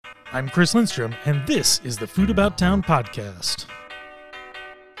I'm Chris Lindstrom, and this is the Food About Town podcast.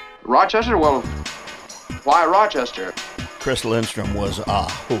 Rochester? Well, why Rochester? Chris Lindstrom was a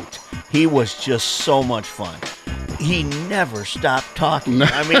hoot. He was just so much fun. He never stopped talking.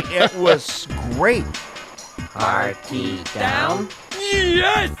 I mean, it was great. Party down?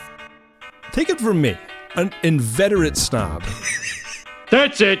 Yes! Take it from me, an inveterate snob.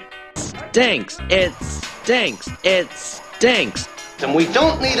 That's it. Stinks. It stinks. It stinks. And we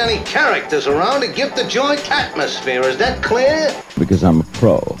don't need any characters around to give the joint atmosphere. Is that clear? Because I'm a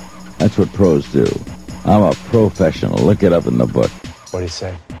pro. That's what pros do. I'm a professional. Look it up in the book. What do you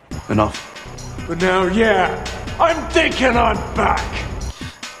say? Enough. But now, yeah, I'm thinking I'm back.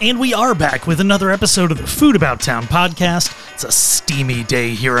 And we are back with another episode of the Food About Town podcast. It's a steamy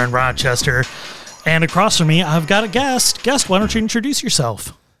day here in Rochester. And across from me, I've got a guest. Guest, why don't you introduce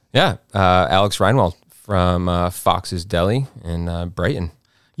yourself? Yeah, Alex Reinwald from Fox's Deli in Brighton.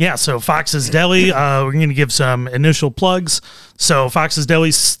 Yeah, so Fox's Deli, we're going to give some initial plugs. So Fox's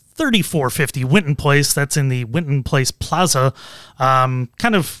Deli's 3450 Winton Place. That's in the Winton Place Plaza,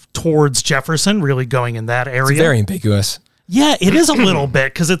 kind of towards Jefferson, really going in that area. It's very ambiguous. Yeah, it is a little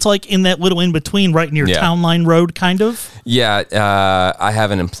bit, because it's like in that little in-between right near Town Line Road, kind of. Yeah, I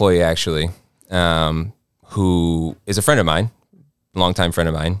have an employee, actually, who is a friend of mine, a longtime friend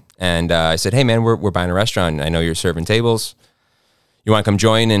of mine. And I said, hey, man, we're buying a restaurant. I know you're serving tables. You want to come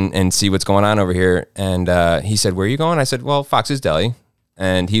join and see what's going on over here? And he said, where are you going? I said, well, Fox's Deli.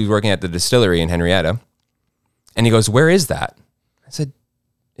 And he was working at the distillery in Henrietta. And he goes, where is that? I said,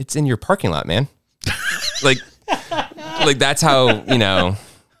 it's in your parking lot, man. Like that's how, you know,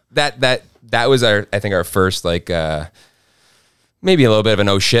 that was I think our first, like, maybe a little bit of an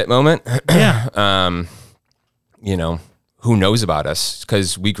oh shit moment. Yeah. You know, who knows about us?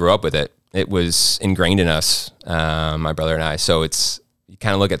 Because we grew up with it. It was ingrained in us, my brother and I. So it's, you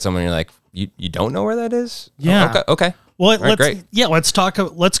kind of look at someone and you're like, you don't know where that is? Yeah. Oh, okay. Well, right, great. Yeah, let's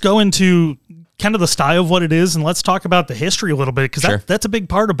go into kind of the style of what it is, and let's talk about the history a little bit, because that's a big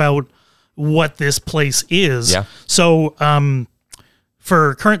part about what this place is. Yeah. So,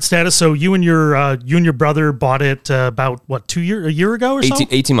 for current status, so you and your brother bought it about what, a year ago or so?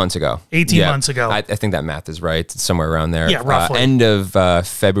 18 months ago. 18 months ago. I think that math is right. It's somewhere around there. Yeah, roughly. End of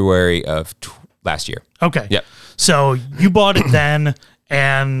February of last year. Okay. Yep. So you bought it then,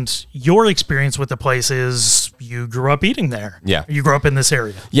 and your experience with the place is you grew up eating there. Yeah. You grew up in this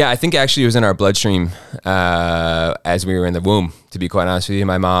area. Yeah, I think actually it was in our bloodstream as we were in the womb, to be quite honest with you.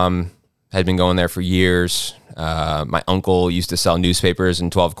 My mom had been going there for years. My uncle used to sell newspapers in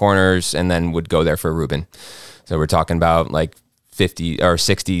 12 Corners and then would go there for a Reuben. So we're talking about like 50 or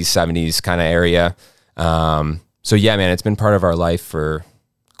 60s, 70s kind of area. So yeah, man, it's been part of our life for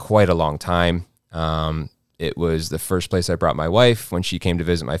quite a long time. It was the first place I brought my wife when she came to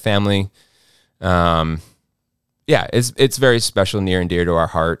visit my family. Yeah, it's very special, near and dear to our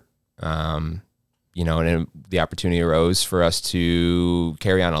heart. You know, and the opportunity arose for us to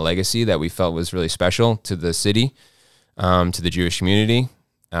carry on a legacy that we felt was really special to the city, to the Jewish community,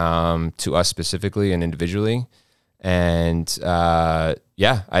 to us specifically and individually. And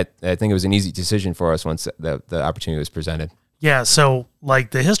yeah, I think it was an easy decision for us once the opportunity was presented. Yeah, so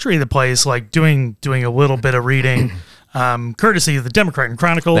like the history of the place, like doing a little bit of reading, courtesy of the Democrat and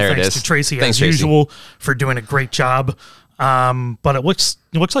Chronicle. Thanks to Tracy as usual for doing a great job. But it looks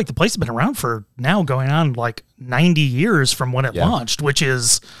like the place has been around for now going on like 90 years from when it launched, which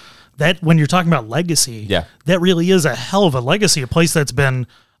is that when you're talking about legacy, that really is a hell of a legacy, a place that's been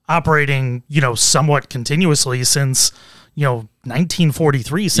operating, you know, somewhat continuously since, you know,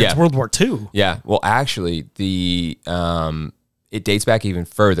 1943, since World War II. Yeah. Well, actually it dates back even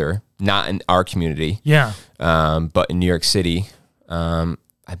further, not in our community. Yeah. But in New York City, I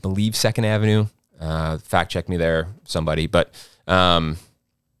believe 2nd Avenue. Fact check me there, somebody. But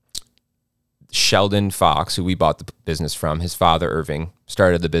Sheldon Fox, who we bought the business from, his father, Irving,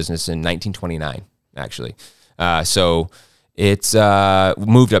 started the business in 1929, actually. So it's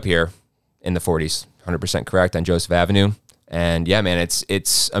moved up here in the 40s, 100% correct, on Joseph Avenue. And yeah, man,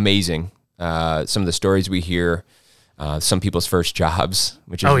 it's amazing. Some of the stories we hear, some people's first jobs,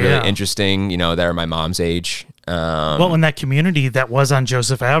 which is really interesting, you know, that are my mom's age. Well, in that community that was on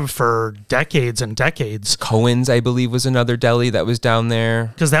Joseph Ave for decades and decades. Cohen's, I believe, was another deli that was down there.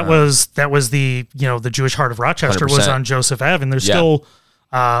 Because that was the, you know, the Jewish Heart of Rochester 100%. Was on Joseph Ave, and there's still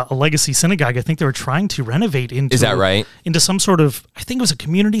a legacy synagogue. I think they were trying to renovate into. Is that right? Into some sort of, I think it was a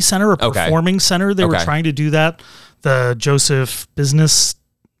community center or performing center. They were trying to do that. The Joseph Business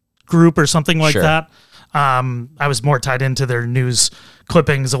Group or something like that. I was more tied into their news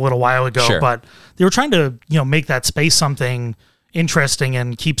clippings a little while ago, but they were trying to, you know, make that space something, interesting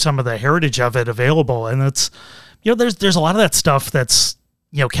and keep some of the heritage of it available. And it's, there's a lot of that stuff that's,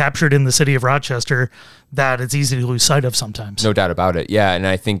 captured in the city of Rochester that it's easy to lose sight of sometimes. No doubt about it. Yeah. And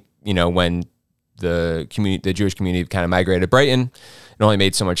I think, when the Jewish community kind of migrated to Brighton, it only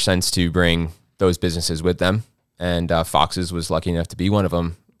made so much sense to bring those businesses with them. And Fox's was lucky enough to be one of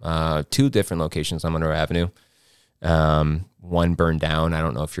them. 2 different locations on Monroe Avenue. One burned down. I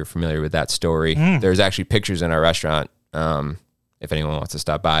don't know if you're familiar with that story. There's actually pictures in our restaurant. If anyone wants to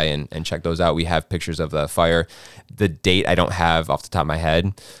stop by and check those out, we have pictures of the fire. The date I don't have off the top of my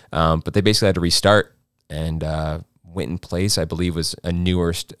head, but they basically had to restart. And Winton Place, I believe, was a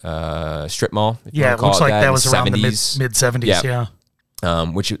newer strip mall. Yeah, it looks like that was around the mid-70s, yeah.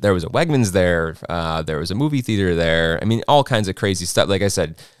 Which there was a Wegmans there. There was a movie theater there. I mean, all kinds of crazy stuff. Like I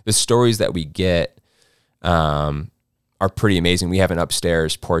said, the stories that we get are pretty amazing. We have an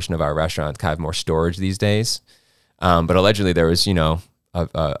upstairs portion of our restaurant, kind of more storage these days. But allegedly there was,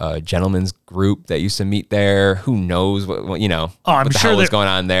 a gentleman's group that used to meet there. Who knows what what the hell was going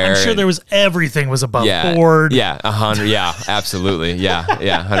on there? I'm sure there was everything was above board. Yeah, 100. Yeah, absolutely. Yeah,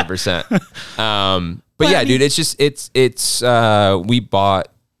 100%. But yeah, dude, it's just it's we bought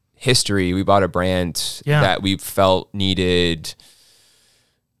history. We bought a brand that we felt needed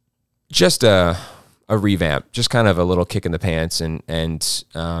just a revamp, just kind of a little kick in the pants, and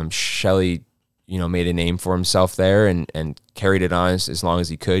Shelley, made a name for himself there and carried it on as long as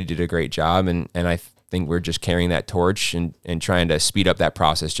he could. He did a great job. And I think we're just carrying that torch and trying to speed up that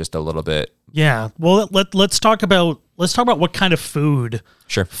process just a little bit. Yeah. Well, let's talk about what kind of food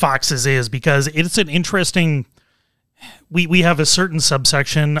Fox's is, because it's an interesting, we have a certain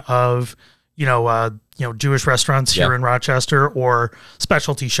subsection of, Jewish restaurants here in Rochester or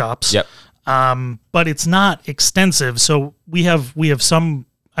specialty shops. Yep. But it's not extensive. So we have some,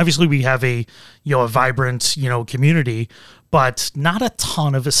 obviously we have a vibrant, community, but not a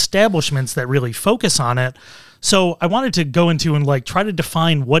ton of establishments that really focus on it. So I wanted to go into and try to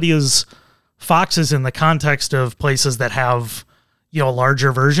define what is Fox's in the context of places that have, a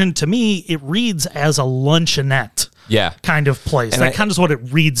larger version. To me, it reads as a luncheonette kind of place. And that kind of is what it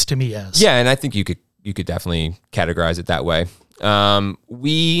reads to me as. Yeah. And I think you could definitely categorize it that way.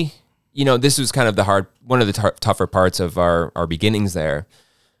 This was kind of one of the tougher parts of our beginnings there.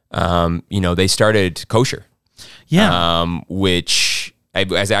 They started kosher, which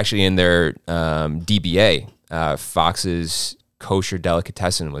was actually in their DBA. Fox's Kosher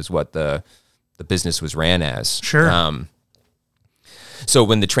Delicatessen was what the business was ran as. Sure. So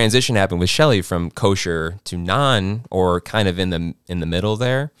when the transition happened with Shelley from kosher to non, or kind of in the middle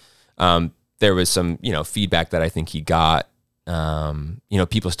there, there was some feedback that I think he got.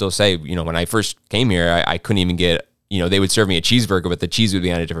 People still say, when I first came here, I couldn't even get. They would serve me a cheeseburger, but the cheese would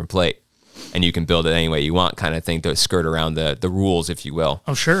be on a different plate, and you can build it any way you want, kind of thing, to skirt around the rules, if you will.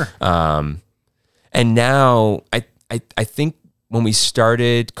 Oh, sure. And now I think when we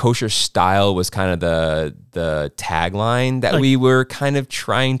started, kosher style was kind of the tagline that we were kind of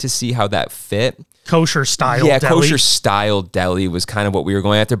trying to see how that fit. Kosher style deli. Kosher style deli was kind of what we were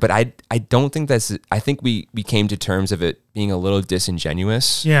going after, but I don't think I think we came to terms of it being a little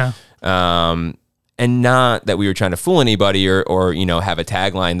disingenuous. Yeah. And not that we were trying to fool anybody or have a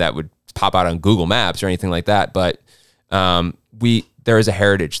tagline that would pop out on Google Maps or anything like that. But there is a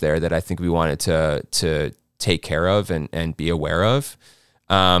heritage there that I think we wanted to take care of and be aware of.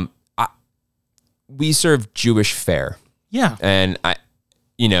 We serve Jewish fare. Yeah. And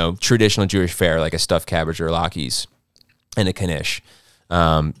traditional Jewish fare, like a stuffed cabbage or latkes and a knish.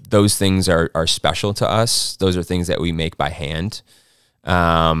 Those things are special to us. Those are things that we make by hand.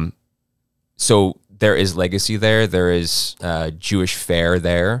 So there is legacy there. There is Jewish fare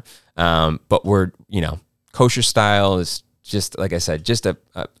there. But we're, kosher style is just, like I said, just a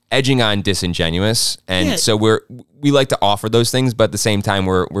edging on disingenuous. And so we like to offer those things, but at the same time,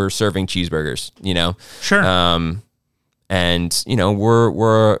 we're serving cheeseburgers, Sure. And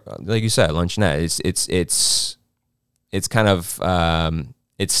we're like you said, luncheonette. It's kind of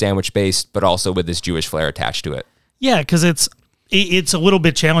it's sandwich based, but also with this Jewish flair attached to it. Yeah, because it's a little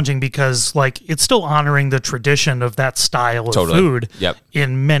bit challenging because it's still honoring the tradition of that style of food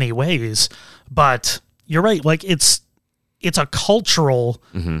in many ways. But you're right, it's a cultural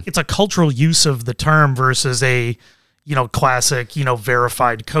use of the term versus a classic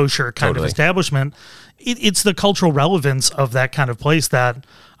verified kosher kind of establishment. It's the cultural relevance of that kind of place that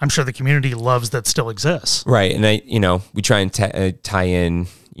I'm sure the community loves that still exists. Right. And we try and tie in,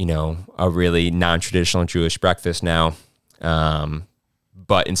 a really non-traditional Jewish breakfast now.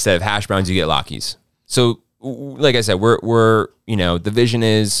 But instead of hash browns, you get latkes. So like I said, we're the vision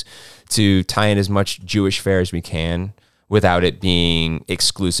is to tie in as much Jewish fare as we can without it being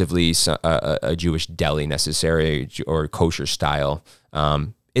exclusively a Jewish deli necessary or kosher style.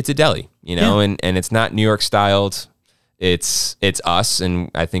 It's a deli, you know, and it's not New York styled. It's us, and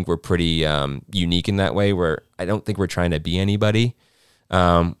I think we're pretty unique in that way, where I don't think we're trying to be anybody.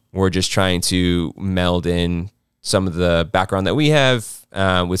 We're just trying to meld in some of the background that we have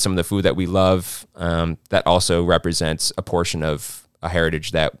with some of the food that we love, that also represents a portion of a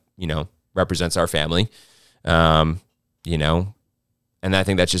heritage that, you know, represents our family, you know, and I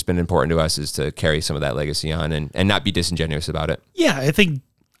think that's just been important to us, is to carry some of that legacy on and not be disingenuous about it. Yeah, I think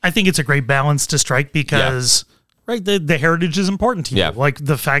it's a great balance to strike, because right, the heritage is important to you. Like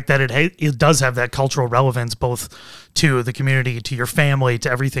the fact that it does have that cultural relevance, both to the community, to your family, to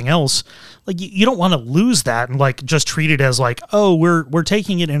everything else. Like you don't want to lose that and like just treat it as like, oh, we're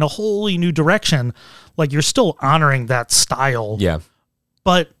taking it in a wholly new direction. Like you're still honoring that style. Yeah.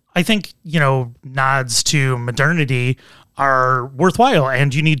 But I think, you know, nods to modernity are worthwhile,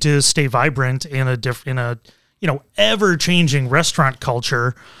 and you need to stay vibrant in a you know, ever-changing restaurant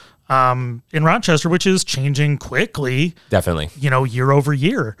culture in Rochester, which is changing quickly. Definitely. You know, year over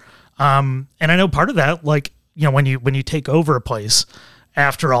year. And I know part of that, like, you know, when you take over a place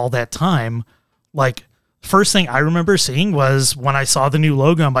after all that time, like first thing I remember seeing was when I saw the new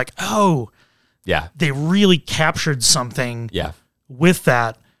logo, I'm like, oh, yeah, they really captured something with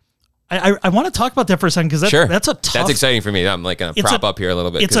that. I want to talk about that for a second, because that's a tough... That's exciting for me. I'm like going to prop up here a little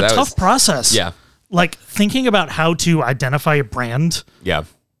bit. It's a tough process. Yeah. Like thinking about how to identify a brand. Yeah.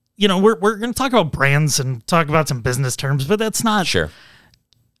 You know, we're going to talk about brands and talk about some business terms, but that's not... Sure.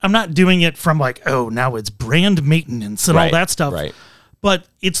 I'm not doing it from like, oh, now it's brand maintenance and all that stuff. Right. But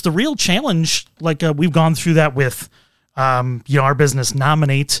it's the real challenge. Like we've gone through that with, you know, our business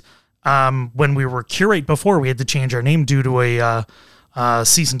Nominate. When we were Curate before, we had to change our name due to a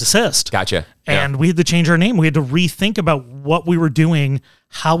cease and desist. Gotcha. And we had to change our name. We had to rethink about what we were doing,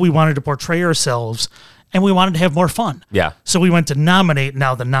 how we wanted to portray ourselves, and we wanted to have more fun. Yeah. So we went to Nominate.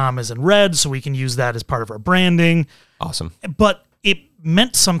 Now the nom is in red, so we can use that as part of our branding. Awesome. But it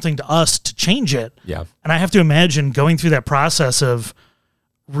meant something to us to change it. Yeah. And I have to imagine going through that process of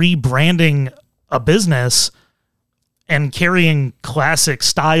rebranding a business and carrying classic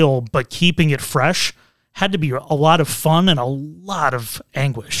style, but keeping it fresh, had to be a lot of fun and a lot of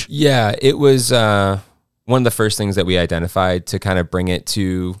anguish. Yeah, it was one of the first things that we identified to kind of bring it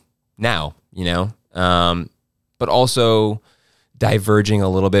to now, you know, but also diverging a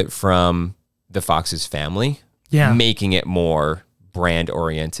little bit from the Fox's family, making it more brand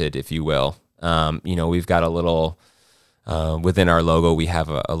oriented, if you will. You know, we've got a little... within our logo, we have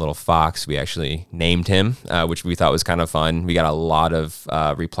a little fox. We actually named him, which we thought was kind of fun. We got a lot of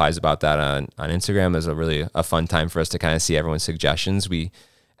replies about that on Instagram. It was a fun time for us to kind of see everyone's suggestions. We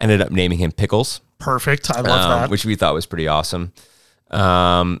ended up naming him Pickles. Perfect. I love that. Which we thought was pretty awesome.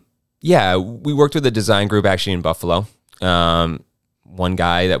 Yeah, we worked with a design group actually in Buffalo. One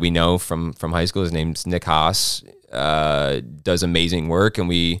guy that we know from high school, his name's Nick Haas, does amazing work,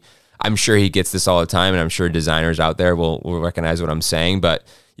 and I'm sure he gets this all the time, and I'm sure designers out there will recognize what I'm saying, but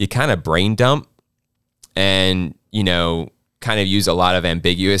you kind of brain dump and, you know, kind of use a lot of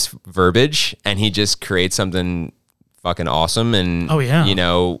ambiguous verbiage, and he just creates something fucking awesome. And, you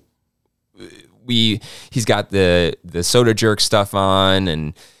know, he's got the soda jerk stuff on,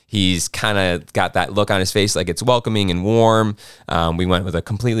 and he's kind of got that look on his face like it's welcoming and warm. We went with a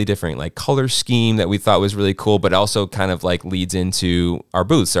completely different like color scheme that we thought was really cool, but also kind of like leads into our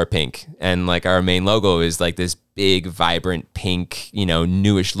booths are pink. And like our main logo is like this big, vibrant pink, you know,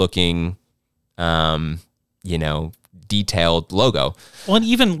 newish looking, you know, detailed logo. Well, and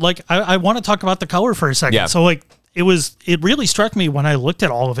even like, I want to talk about the color for a second. Yeah. So like it really struck me when I looked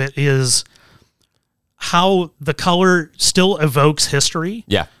at all of it is how the color still evokes history.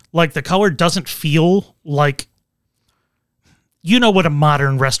 Yeah. Like the color doesn't feel like, you know what a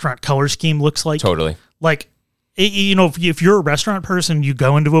modern restaurant color scheme looks like? Totally. Like, you know, if you're a restaurant person, you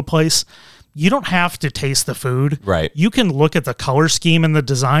go into a place, you don't have to taste the food. Right. You can look at the color scheme and the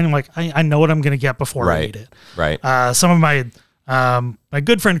design. And like, I know what I'm going to get before I eat it. Right. Some of my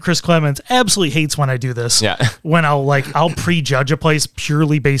good friend Chris Clements absolutely hates when I do this. Yeah. When I'll prejudge a place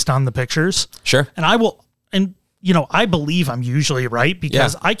purely based on the pictures. Sure. And I will, and you know, I believe I'm usually right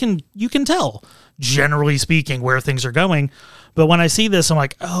because you can tell, generally speaking, where things are going. But when I see this, I'm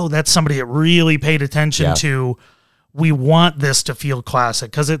like, oh, that's somebody that really paid attention to, we want this to feel classic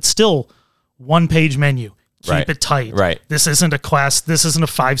because it's still one-page menu. Keep it tight. Right. This isn't a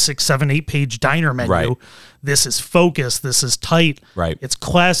 5, 6, 7, 8 page diner menu. Right. This is focused. This is tight. Right. It's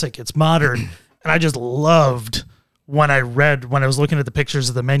classic. It's modern. And I just loved when I was looking at the pictures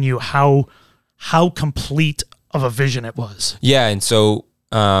of the menu, how complete of a vision it was. Yeah. And so,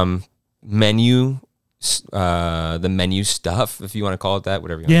 menu, the menu stuff, if you want to call it that,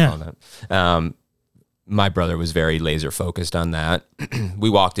 whatever you want to call that. My brother was very laser focused on that. We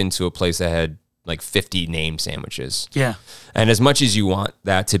walked into a place that had like 50 name sandwiches. Yeah. And as much as you want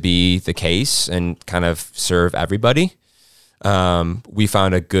that to be the case and kind of serve everybody, we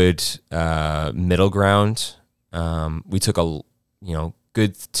found a good middle ground. We took a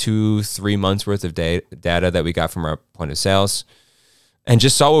good 2-3 months worth of data that we got from our point of sales and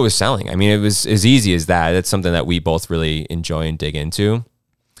just saw what was selling. I mean, it was as easy as that. It's something that we both really enjoy and dig into.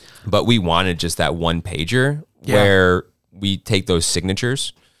 But we wanted just that one pager where we take those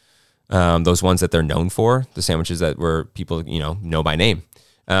signatures, those ones that they're known for, the sandwiches that were people, know by name.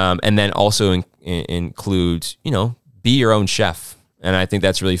 And then also include, be your own chef. And I think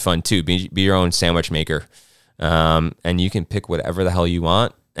that's really fun too. Be your own sandwich maker. And you can pick whatever the hell you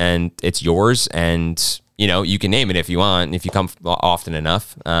want and it's yours. And, you can name it if you want, if you come often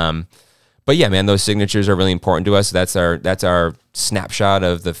enough. But yeah, man, those signatures are really important to us. That's our snapshot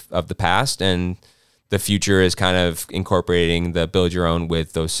of the past, and the future is kind of incorporating the build your own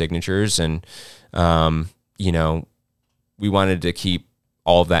with those signatures. And, we wanted to keep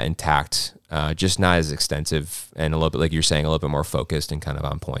all of that intact, just not as extensive and a little bit, like you're saying, a little bit more focused and kind of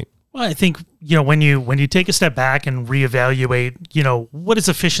on point. Well, I think, when you take a step back and reevaluate, what is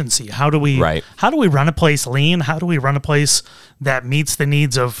efficiency? How do we run a place lean? How do we run a place that meets the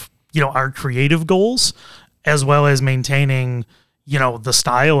needs of, our creative goals, as well as maintaining, the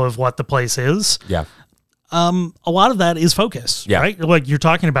style of what the place is? Yeah. A lot of that is focus, right? Like you're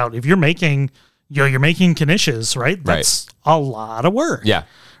talking about, if you're making, you're making knishes, right? That's a lot of work. Yeah.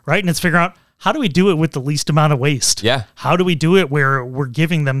 Right. And it's figuring out, how do we do it with the least amount of waste? Yeah. How do we do it where we're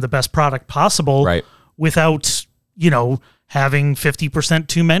giving them the best product possible without, having 50%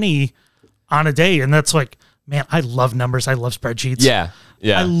 too many on a day? And that's like, man, I love numbers. I love spreadsheets. Yeah.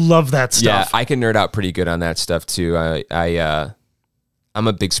 Yeah. I love that stuff. Yeah. I can nerd out pretty good on that stuff too. I'm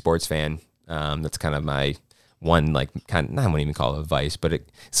a big sports fan. That's kind of my one, I wouldn't even call it a vice, but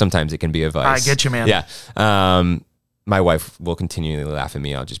sometimes it can be a vice. I get you, man. Yeah. My wife will continually laugh at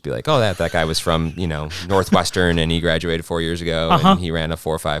me. I'll just be like, oh, that guy was from, Northwestern and he graduated 4 years ago and he ran a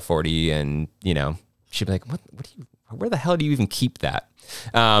 4.540 and, she'd be like, where the hell do you even keep that?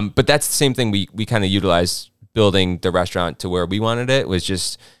 But that's the same thing we kind of utilized building the restaurant to where we wanted it, was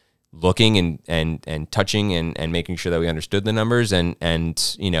just looking and touching and making sure that we understood the numbers and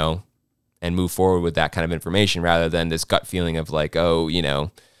move forward with that kind of information rather than this gut feeling of like, oh,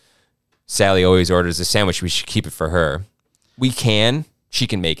 Sally always orders a sandwich, we should keep it for her. She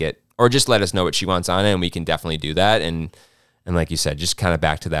can make it, or just let us know what she wants on it, and we can definitely do that. And like you said, just kind of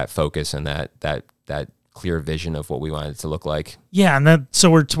back to that focus and that clear vision of what we want it to look like. Yeah, and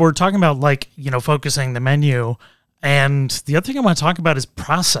so we're talking about focusing the menu, and the other thing I want to talk about is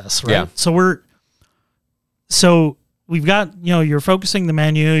process, right? Yeah. So we've got you're focusing the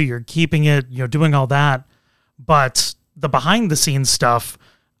menu, you're keeping it, doing all that, but the behind the scenes stuff,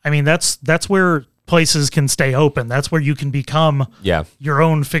 I mean, that's where places can stay open. That's where you can become your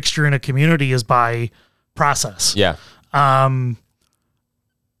own fixture in a community, is by process. Yeah.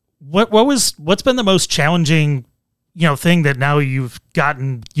 What's been the most challenging, thing that now you've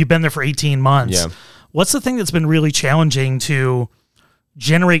been there for 18 months. Yeah. What's the thing that's been really challenging to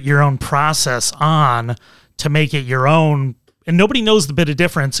generate your own process on, to make it your own, and nobody knows the bit of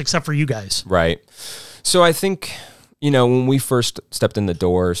difference except for you guys? Right. So I think, when we first stepped in the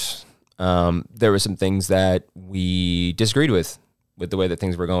doors, there were some things that we disagreed with the way that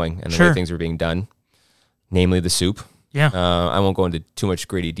things were going and the way things were being done, namely the soup. Yeah. I won't go into too much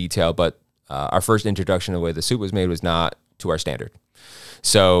gritty detail, but our first introduction of the way the soup was made was not to our standard.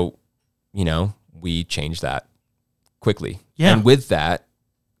 So, we changed that quickly. Yeah. And with that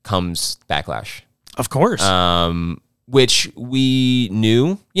comes backlash. Of course. Which we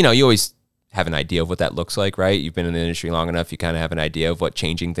knew, you always have an idea of what that looks like, right? You've been in the industry long enough, you kind of have an idea of what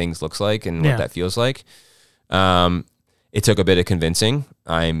changing things looks like and what that feels like. It took a bit of convincing.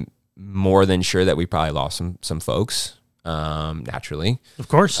 I'm more than sure that we probably lost some folks, naturally. Of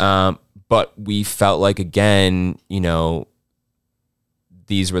course. But we felt like, again,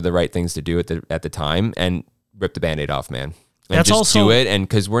 these were the right things to do at the time, and rip the Band-Aid off, man. And that's just also, do it. And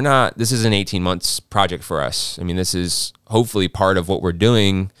because this is an 18 months project for us. I mean, this is hopefully part of what we're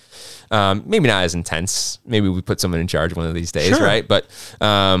doing. Maybe not as intense. Maybe we put someone in charge one of these days, right? But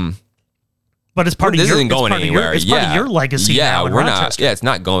it's part of this your, isn't going anywhere. It's part of your legacy. Yeah, now we're Rochester. not. Yeah, it's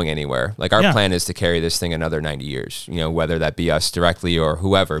not going anywhere. Like our plan is to carry this thing another 90 years. Whether that be us directly or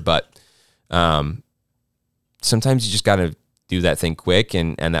whoever. But sometimes you just got to do that thing quick,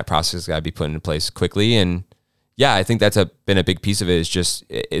 and that process got to be put into place quickly. And yeah, I think that's been a big piece of it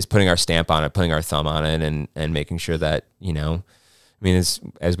is putting our stamp on it, putting our thumb on it, and making sure that, you know, I mean,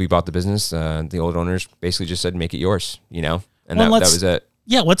 as we bought the business, the old owners basically just said, make it yours, you know, and that was it.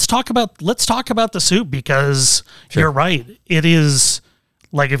 Yeah, let's talk about the soup, because you're right. It is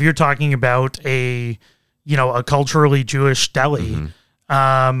like, if you're talking about a culturally Jewish deli,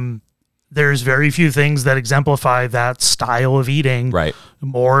 there's very few things that exemplify that style of eating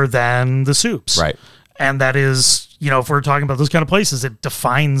more than the soups. Right. And that is, if we're talking about those kind of places, it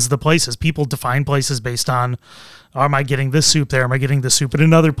defines the places. People define places based on, am I getting this soup there? Am I getting this soup at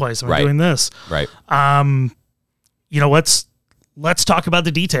another place? Am I doing this? Right. Let's talk about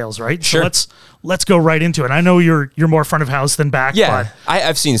the details, right? Sure. So let's go right into it. I know you're more front of house than back. Yeah, but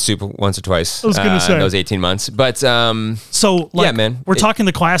I've seen soup once or twice. I was going to say in those 18 months, but yeah, man, we're talking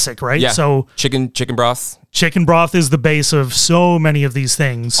the classic, right? Yeah. So chicken broth. Chicken broth is the base of so many of these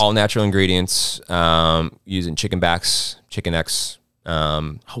things. All natural ingredients, using chicken backs, chicken X.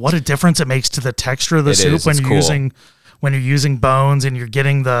 What a difference it makes to the texture of the soup when you're using bones and you're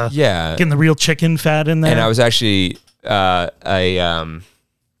getting the real chicken fat in there. And I was actually what's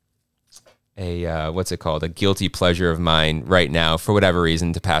it called? A guilty pleasure of mine right now, for whatever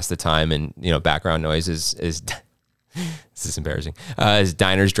reason, to pass the time, and background noise is this is embarrassing. Is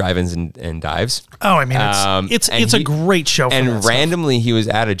diners, drive-ins, and dives. Oh, I mean, it's a great show. And randomly, he was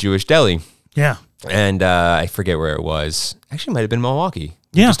at a Jewish deli. Yeah. And I forget where it was. Actually, it might have been Milwaukee.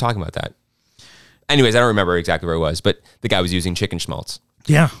 Yeah. We were just talking about that. Anyways, I don't remember exactly where it was, but the guy was using chicken schmaltz.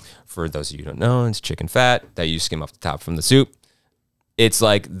 Yeah. For those of you who don't know, it's chicken fat that you skim off the top from the soup. It's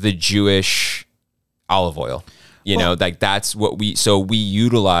like the Jewish olive oil. Like that's what we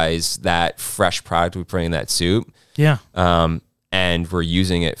utilize that fresh product we put in that soup. Yeah. And we're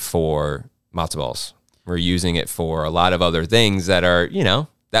using it for matzo balls. We're using it for a lot of other things that are,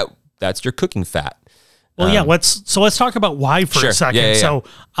 that's your cooking fat. Well, yeah, let's talk about why for a second. Yeah. So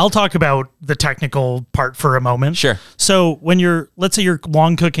I'll talk about the technical part for a moment. Sure. So when let's say you're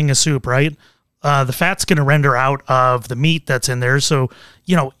long cooking a soup, right? The fat's going to render out of the meat that's in there. So,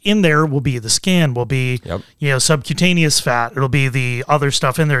 in there will be the skin, will be, subcutaneous fat. It'll be the other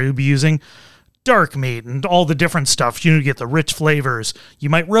stuff in there. You'll be using dark meat and all the different stuff. You get the rich flavors.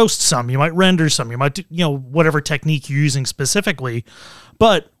 You might roast some, you might render some, you might do, whatever technique you're using specifically.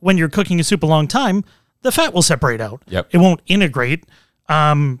 But when you're cooking a soup a long time, the fat will separate out. Yep. It won't integrate.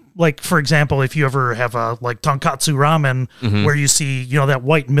 Like, for example, if you ever have a tonkatsu ramen where you see, that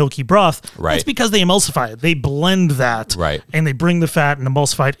white milky broth, it's because they emulsify it. They blend that and they bring the fat and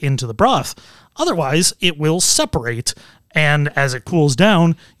emulsify it into the broth. Otherwise, it will separate. And as it cools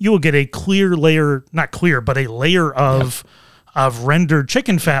down, you will get a clear layer, not clear, but a layer of rendered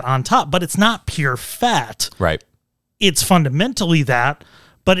chicken fat on top. But it's not pure fat. Right. It's fundamentally that,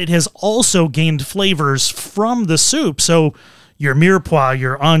 but it has also gained flavors from the soup. So your mirepoix,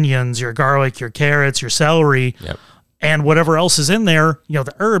 your onions, your garlic, your carrots, your celery, and whatever else is in there,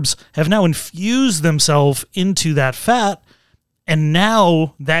 the herbs have now infused themselves into that fat. And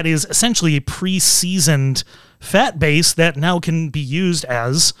now that is essentially a pre-seasoned fat base that now can be used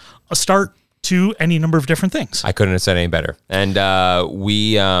as a start to any number of different things. I couldn't have said any better. And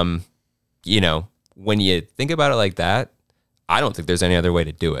we, when you think about it like that, I don't think there's any other way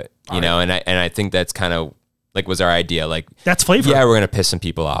to do it, and I think that's kind of like was our idea. Like, that's flavor. Yeah, we're going to piss some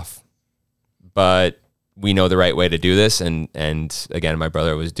people off, but we know the right way to do this. And again, my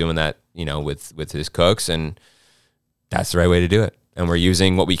brother was doing that, with his cooks, and that's the right way to do it. And we're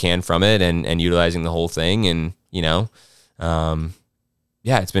using what we can from it and utilizing the whole thing. And,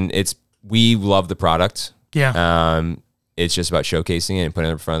 we love the product. Yeah. It's just about showcasing it and putting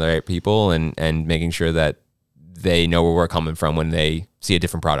it in front of the right people and making sure that they know where we're coming from when they see a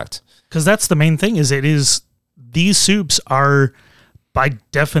different product. Because that's the main thing these soups are by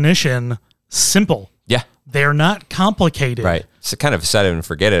definition simple. Yeah. They're not complicated. Right. It's kind of set it and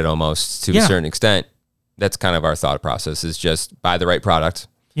forget it almost to a certain extent. That's kind of our thought process, is just buy the right product.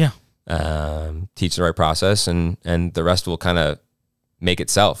 Yeah. Teach the right process and the rest will kind of make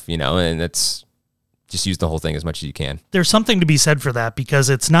itself, and it's just use the whole thing as much as you can. There's something to be said for that, because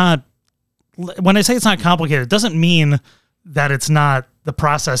it's not, when I say it's not complicated, it doesn't mean that it's not, the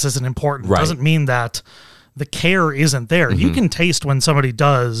process isn't important. Right. It doesn't mean that the care isn't there. Mm-hmm. You can taste when somebody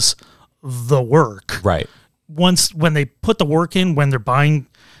does the work. Right. When they put the work in, when they're buying,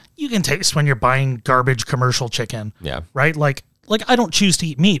 you can taste when you're buying garbage commercial chicken. Yeah. Right? Like I don't choose to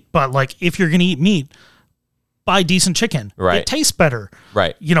eat meat, but if you're going to eat meat, buy decent chicken. Right. It tastes better.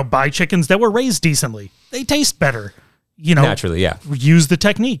 Right. Buy chickens that were raised decently. They taste better. Naturally, yeah. Use the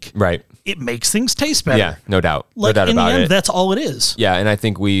technique. Right. it makes things taste better. Yeah, no doubt. Like, no doubt in about the end, it. That's all it is. Yeah, and I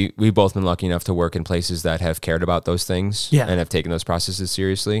think we've both been lucky enough to work in places that have cared about those things and have taken those processes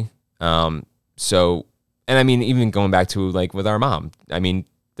seriously. So, and I mean, even going back to like with our mom, I mean,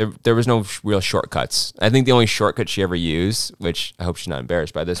 there was no real shortcuts. I think the only shortcut she ever used, which I hope she's not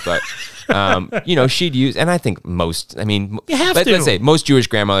embarrassed by this, but she'd use, and I think most, I mean, let's say most Jewish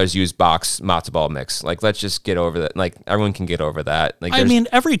grandmothers use box matzo ball mix. Like, let's just get over that. Like, everyone can get over that. Like, I mean,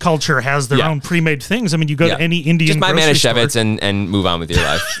 every culture has their own pre-made things. I mean, you go to any Indian just my grocery store. Manischewitz and move on with your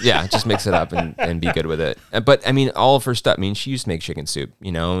life. Yeah, just mix it up and be good with it. But I mean, all of her stuff. I mean, she used to make chicken soup,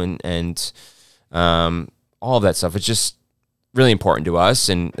 and all of that stuff. It's just really important to us,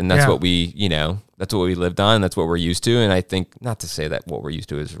 and that's what we, that's what we lived on, and that's what we're used to. And I think, not to say that what we're used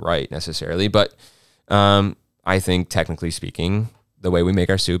to is right necessarily, but I think technically speaking, the way we make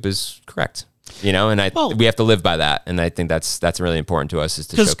our soup is correct. And we have to live by that, and I think that's really important to us, is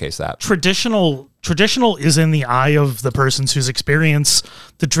to showcase that. Traditional is in the eye of the persons whose experience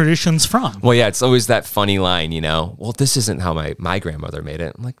the tradition's from. Well, yeah, it's always that funny line, well, this isn't how my grandmother made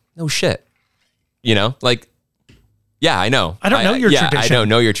it. I'm like, no shit. Like, yeah, I know. I don't know your tradition. I don't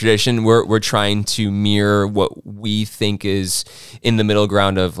know your tradition. We're trying to mirror what we think is in the middle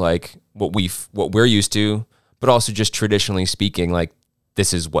ground of like what we're used to, but also just traditionally speaking, like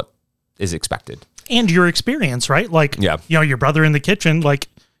this is what is expected. And your experience, right? Like, your brother in the kitchen, like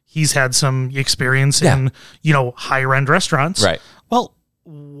he's had some experience in, higher end restaurants. Right. Well,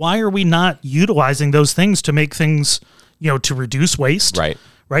 why are we not utilizing those things to make things, to reduce waste? Right.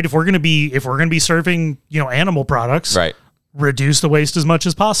 Right. If we're going to be serving, animal products, right, reduce the waste as much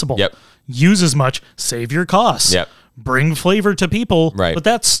as possible. Yep. Use as much, save your costs. Yep. Bring flavor to people. Right. But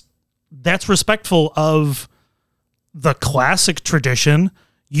that's respectful of the classic tradition,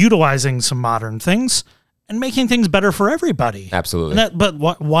 utilizing some modern things and making things better for everybody. Absolutely.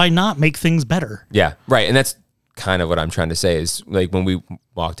 But why not make things better? Yeah. Right. And that's kind of what I'm trying to say is, like, when we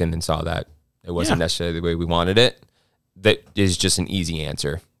walked in and saw that it wasn't necessarily the way we wanted it, that is just an easy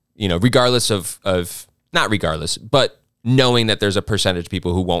answer, regardless of not regardless, but knowing that there's a percentage of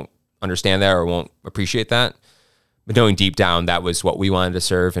people who won't understand that or won't appreciate that, but knowing deep down that was what we wanted to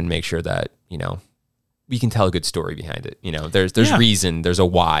serve and make sure that, we can tell a good story behind it. There's reason, there's a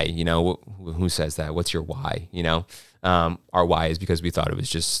why, who says that? What's your why? Our why is because we thought it was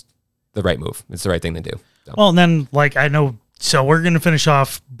just the right move. It's the right thing to do. So. Well, and then so we're going to finish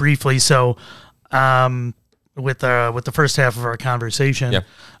off briefly. So, with the first half of our conversation,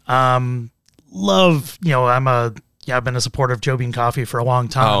 love, I've been a supporter of Joe Bean Coffee for a long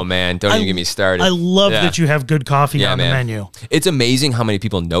time. Oh man, don't even get me started. I love that you have good coffee on the menu. It's amazing how many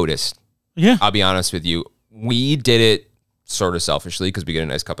people noticed. Yeah. I'll be honest with you. We did it sort of selfishly because we get a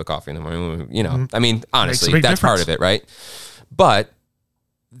nice cup of coffee in the morning. I mean, honestly, that's part of it, right? But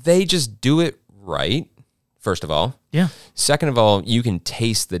they just do it right, first of all. Yeah. Second of all, you can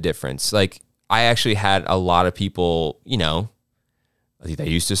taste the difference. Like, I actually had a lot of people, they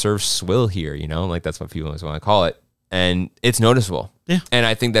used to serve swill here, like that's what people always want to call it. And it's noticeable. Yeah. And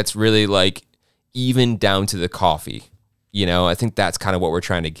I think that's really like even down to the coffee, I think that's kind of what we're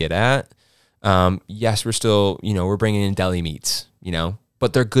trying to get at. Yes, we're still, we're bringing in deli meats,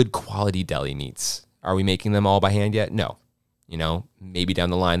 but they're good quality deli meats. Are we making them all by hand yet? No. Maybe down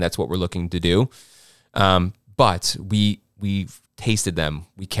the line, that's what we're looking to do. But we've tasted them.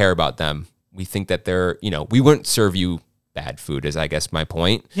 We care about them. We think that they're, we wouldn't serve you bad food is, I guess, my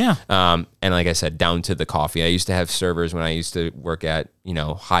point. Yeah. And like I said, down to the coffee. I used to have servers when I used to work at,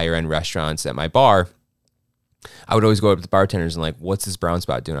 higher end restaurants at my bar. I would always go up to the bartenders and like, what's this brown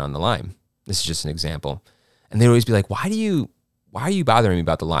spot doing on the lime? This is just an example. And they'd always be like, why are you bothering me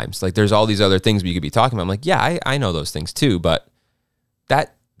about the limes? Like, there's all these other things we could be talking about. I'm like, yeah, I know those things too, but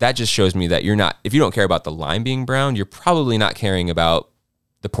that just shows me that if you don't care about the lime being brown, you're probably not caring about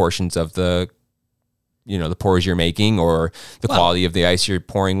the portions of the pours you're making, or the quality of the ice you're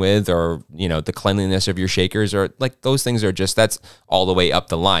pouring with, or, the cleanliness of your shakers, or like those things are just, that's all the way up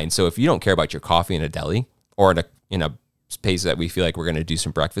the line. So if you don't care about your coffee in a deli or in a space that we feel like we're going to do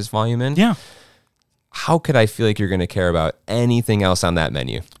some breakfast volume in, how could I feel like you're going to care about anything else on that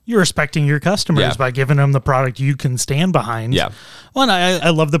menu? You're respecting your customers by giving them the product you can stand behind. Yeah. Well, and I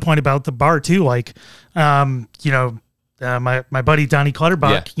love the point about the bar too. Like, my buddy Donnie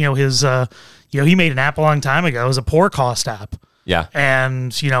Clutterbuck, his, he made an app a long time ago. It was a pour cost app. Yeah.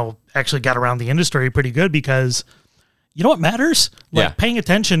 And, actually got around the industry pretty good because, what matters? Like paying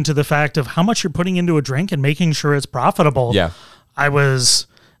attention to the fact of how much you're putting into a drink and making sure it's profitable. Yeah.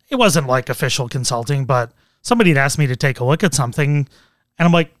 It wasn't like official consulting, but somebody had asked me to take a look at something, and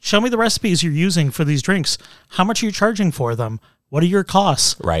I'm like, show me the recipes you're using for these drinks. How much are you charging for them? What are your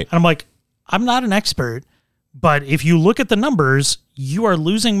costs? Right. And I'm like, I'm not an expert, but if you look at the numbers, you are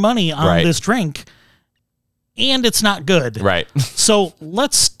losing money on this drink, and it's not good. Right. So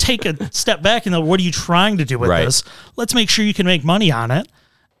let's take a step back and what are you trying to do with this? Let's make sure you can make money on it,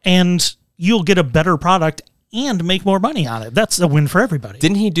 and you'll get a better product and make more money on it. That's a win for everybody.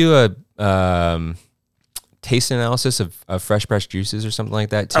 Didn't he do a taste analysis of fresh pressed juices or something like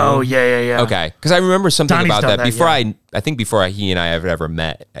that too? Oh, yeah. Okay. Because I remember something Donnie's about that before yeah. I think before he and I ever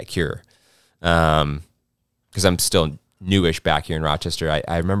met at Cure. Because I'm still newish back here in Rochester.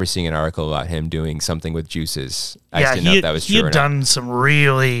 I remember seeing an article about him doing something with juices. I just didn't know if that was true. He had done some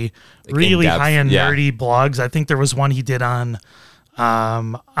really high-end nerdy blogs. I think there was one he did on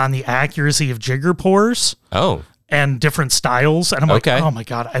the accuracy of jigger pours. Oh. And different styles. And I'm like, oh my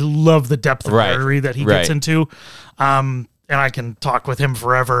God, I love the depth of nerdery that he gets into. And I can talk with him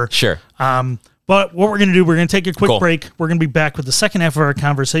forever. Sure. But what we're going to do, we're going to take a quick break. We're going to be back with the second half of our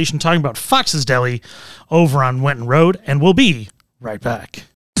conversation talking about Fox's Deli over on Wenton Road, and we'll be right back.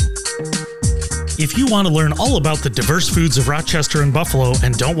 If you want to learn all about the diverse foods of Rochester and Buffalo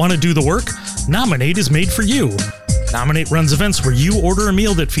and don't want to do the work, Nominate is made for you. Nominate runs events where you order a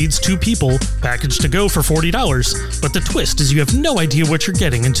meal that feeds 2 people, packaged to go for $40, but the twist is you have no idea what you're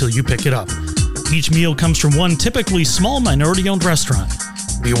getting until you pick it up. Each meal comes from one typically small minority-owned restaurant.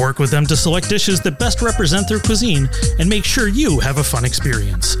 We work with them to select dishes that best represent their cuisine and make sure you have a fun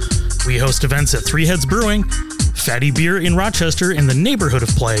experience. We host events at Three Heads Brewing, Fatty Beer in Rochester in the neighborhood of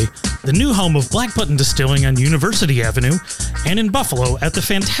Play, the new home of Black Button Distilling on University Avenue, and in Buffalo at the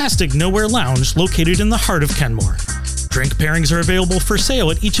fantastic Nowhere Lounge located in the heart of Kenmore. Drink pairings are available for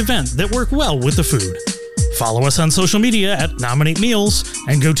sale at each event that work well with the food. Follow us on social media at Nominate Meals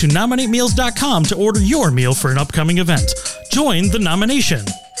and go to nominatemeals.com to order your meal for an upcoming event. Join the nomination.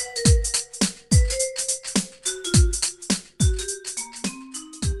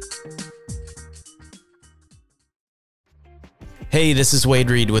 Hey, this is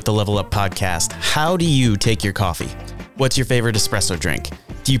Wade Reed with the Level Up Podcast. How do you take your coffee? What's your favorite espresso drink?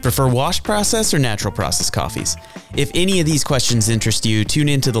 Do you prefer wash process or natural process coffees? If any of these questions interest you, tune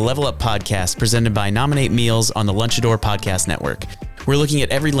into the Level Up Podcast presented by Nominate Meals on the Lunchador Podcast Network. We're looking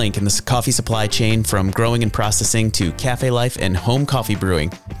at every link in the coffee supply chain from growing and processing to cafe life and home coffee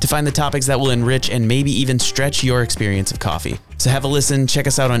brewing to find the topics that will enrich and maybe even stretch your experience of coffee. So have a listen, check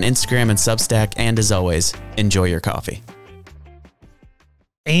us out on Instagram and Substack, and as always, enjoy your coffee.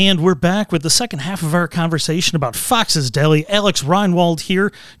 And we're back with the second half of our conversation about Fox's Deli. Alex Reinwald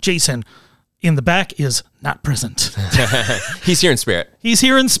here. Jason in the back is not present. He's here in spirit. He's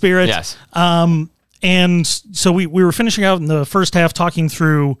here in spirit. Yes. And so we were finishing out in the first half talking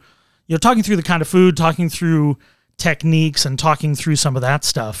through the kind of food, talking through techniques, and talking through some of that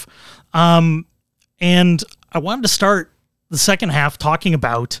stuff. And I wanted to start the second half talking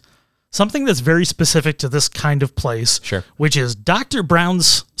about something that's very specific to this kind of place, sure, which is Dr.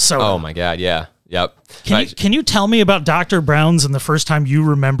 Brown's soda. Oh my God, yeah. Yep. Can you tell me about Dr. Brown's and the first time you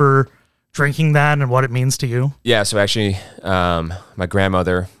remember drinking that and what it means to you? Yeah, so actually, my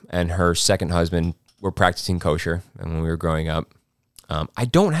grandmother and her second husband were practicing kosher, and when we were growing up, I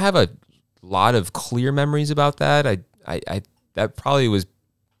don't have a lot of clear memories about that. I that probably was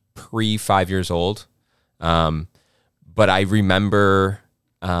pre 5 years old, but I remember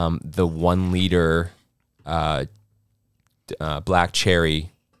the 1 liter black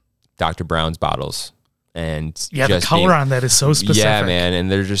cherry Dr. Brown's bottles. And the color on that is so specific. Yeah, man.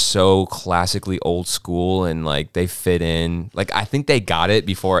 And they're just so classically old school, and like they fit in. Like I think they got it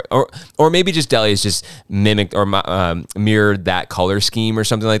before, or maybe just Deli has just mimicked or mirrored that color scheme or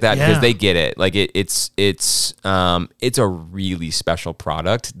something like that, because they get it. Like it's a really special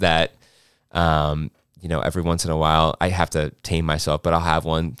product that every once in a while I have to tame myself, but I'll have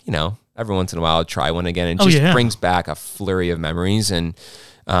one. Every once in a while I'll try one again, and it just brings back a flurry of memories. And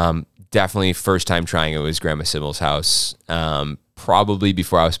definitely first time trying it was Grandma Sybil's house, probably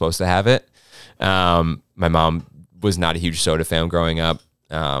before I was supposed to have it. My mom was not a huge soda fan growing up,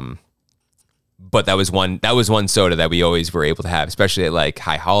 but that was one soda that we always were able to have, especially at like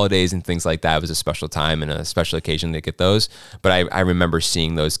high holidays and things like that. It was a special time and a special occasion to get those. But I remember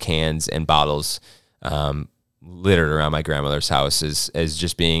seeing those cans and bottles littered around my grandmother's house as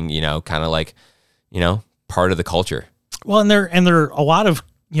just being, kind of like, part of the culture. Well, and there are a lot of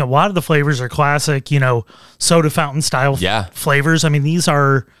the flavors are classic, soda fountain style flavors. I mean, these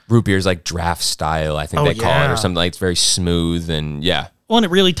are root beers like draft style, I think they call it, or something like it's very smooth and Well, and it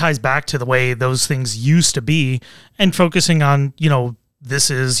really ties back to the way those things used to be, and focusing on,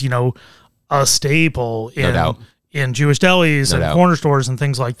 this is, a staple in Jewish delis and corner stores and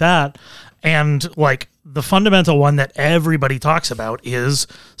things like that. And like the fundamental one that everybody talks about is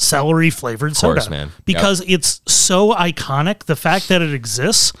celery flavored soda, man. Because it's so iconic. The fact that it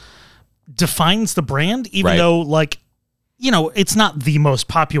exists defines the brand, even though like, you know, it's not the most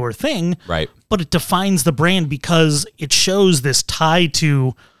popular thing, right? But it defines the brand because it shows this tie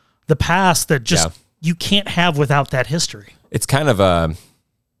to the past that just you can't have without that history. It's kind of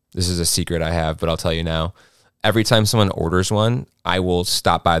this is a secret I have, but I'll tell you now. Every time someone orders one, I will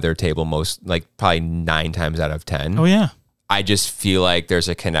stop by their table probably 9 times out of 10. Oh, yeah. I just feel like there's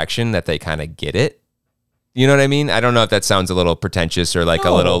a connection that they kind of get it. You know what I mean? I don't know if that sounds a little pretentious or like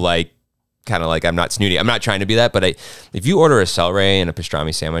a little like, kind of like I'm not snooty. I'm not trying to be that, but if you order a celery and a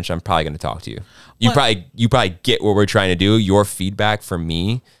pastrami sandwich, I'm probably going to talk to you. You probably get what we're trying to do. Your feedback for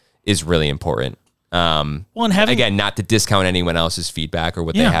me is really important. And again, not to discount anyone else's feedback or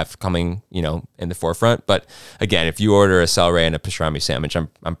what they have coming, you know, in the forefront. But again, if you order a celery and a pastrami sandwich, I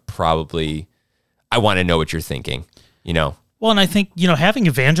want to know what you're thinking, you know? Well, and I think, you know, having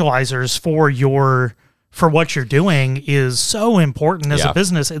evangelizers for what you're doing is so important as a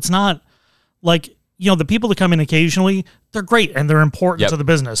business. It's not like, you know, the people that come in occasionally, they're great and they're important to the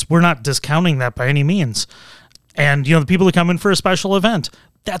business. We're not discounting that by any means. And, you know, the people that come in for a special event,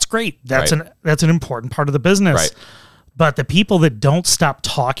 that's great. That's an important part of the business. Right. But the people that don't stop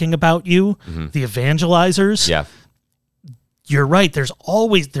talking about you, the evangelizers, you're right.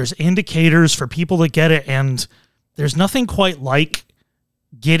 There's indicators for people that get it. And there's nothing quite like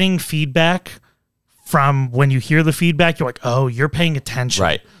getting feedback from when you hear the feedback. You're like, oh, you're paying attention.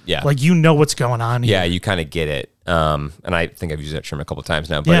 Right. Yeah. Like, you know what's going on here. Yeah. You kind of get it. And I think I've used that term a couple times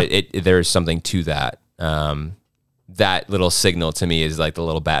now, but there's something to that. That little signal to me is like the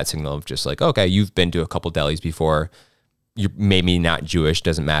little bat signal of just like, okay, you've been to a couple delis before. You're maybe not Jewish,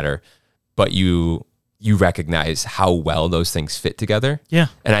 doesn't matter, but you recognize how well those things fit together. Yeah.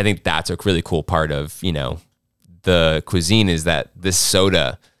 And I think that's a really cool part of, you know, the cuisine is that this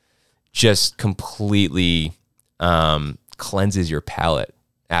soda just completely cleanses your palate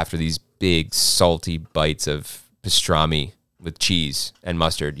after these big salty bites of pastrami with cheese and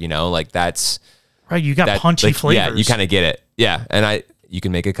mustard, you know, like that's... Right, you got punchy flavors. Yeah, you kind of get it. Yeah, and you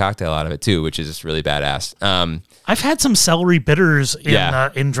can make a cocktail out of it too, which is just really badass. I've had some celery bitters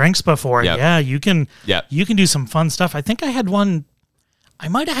in drinks before. Yep. Yeah, you can do some fun stuff. I think I had one. I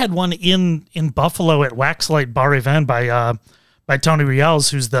might have had one in Buffalo at Waxlight Bar Event by Tony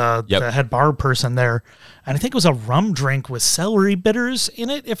Riels, who's the head bar person there, and I think it was a rum drink with celery bitters in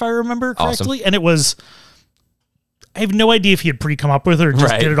it, if I remember correctly, awesome. And it was. I have no idea if he had pre-come up with it or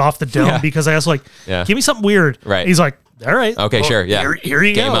just did it off the dome because I was like, give me something weird. Right. He's like, all right. Okay, sure. Yeah. Here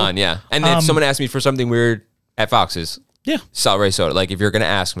you go. Game on. Yeah. And if someone asked me for something weird at Fox's, celery soda. Like if you're going to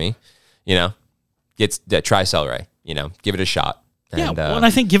ask me, you know, try celery, you know, give it a shot. And, and I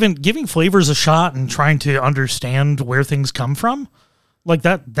think giving flavors a shot and trying to understand where things come from, like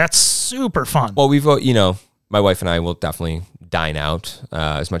that's super fun. Well, you know, my wife and I will definitely dine out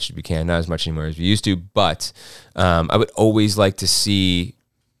as much as we can, not as much anymore as we used to, but I would always like to see,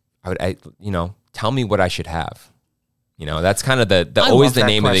 tell me what I should have. You know, that's kind of always the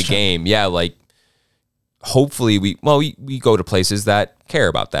name of the game. Yeah. Like hopefully we go to places that care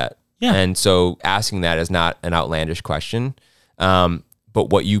about that. Yeah. And so asking that is not an outlandish question. But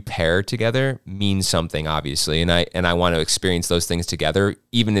what you pair together means something, obviously. And I want to experience those things together,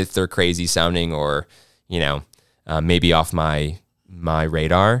 even if they're crazy sounding or, you know, maybe off my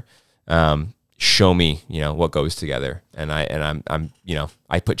radar. Show me, you know, what goes together. And I'm, you know,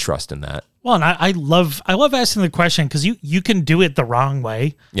 I put trust in that. Well, and I love asking the question because you can do it the wrong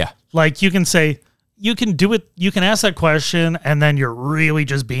way. Yeah. Like you can say, you can do it. You can ask that question and then you're really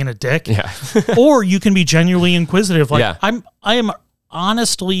just being a dick. Yeah. Or you can be genuinely inquisitive. Like yeah. I am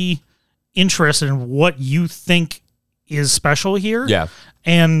honestly interested in what you think is special here. Yeah.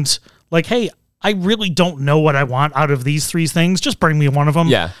 And like, hey, I really don't know what I want out of these 3 things. Just bring me one of them.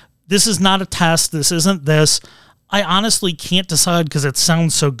 Yeah. This is not a test. This isn't this. I honestly can't decide because it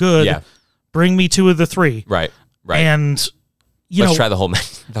sounds so good. Yeah. Bring me 2 of the 3. Right. And let's try the whole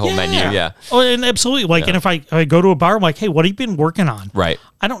menu. Yeah. Oh, and absolutely. Like, and if I go to a bar, I'm like, hey, what have you been working on? Right.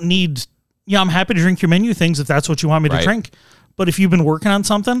 I don't need, I'm happy to drink your menu things if that's what you want me to drink. But if you've been working on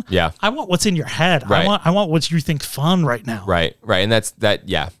something, I want what's in your head. Right. I want what you think fun right now. Right. And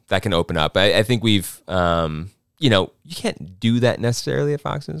that can open up. I think we've, you can't do that necessarily at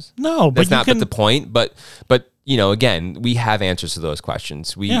Fox's. No, but that's not the point. But again, we have answers to those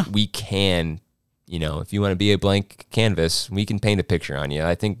questions. We can, if you want to be a blank canvas, we can paint a picture on you.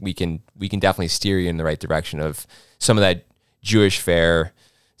 I think we can definitely steer you in the right direction of some of that Jewish fare,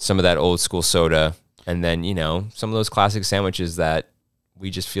 some of that old school soda, And then, some of those classic sandwiches that we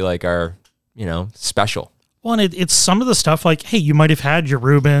just feel like are, special. Well, and it's some of the stuff like, hey, you might have had your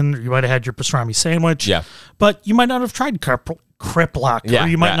Reuben, or you might have had your pastrami sandwich. Yeah. But you might not have tried kreplach, Yeah, or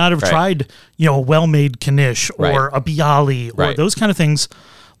you might not have tried, a well-made knish or a bialy or those kind of things.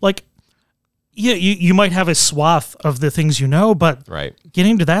 Like, yeah, you might have a swath of the things but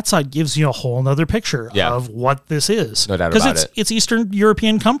getting to that side gives you a whole nother picture of what this is. No doubt about it. It's Eastern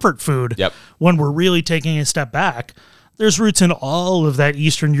European comfort food. Yep. When we're really taking a step back, there's roots in all of that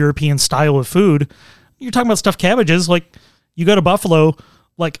Eastern European style of food. You're talking about stuffed cabbages. Like, you go to Buffalo,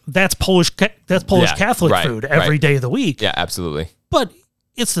 like that's Polish Catholic food every day of the week. Yeah, absolutely. But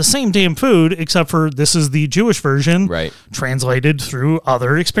it's the same damn food, except for this is the Jewish version, translated through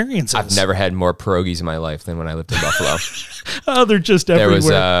other experiences. I've never had more pierogies in my life than when I lived in Buffalo. Oh, they're just everywhere.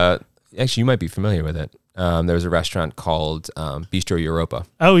 There was, actually, you might be familiar with it. There was a restaurant called Bistro Europa.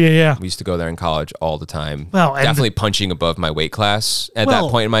 Oh, yeah. We used to go there in college all the time. Well, definitely punching above my weight class at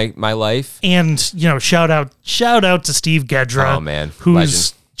that point in my life. And, shout out to Steve Gedra. Oh, man.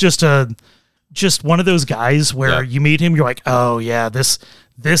 Who's just one of those guys where you meet him, you're like, oh yeah, this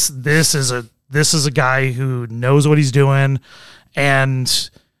is a guy who knows what he's doing. And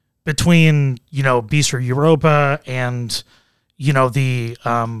between, Bistro Europa and, the,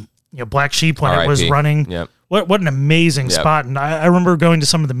 Black Sheep when it was running, what an amazing spot. And I remember going to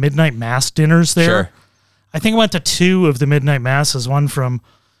some of the midnight mass dinners there. Sure. I think I went to 2 of the midnight masses, one from,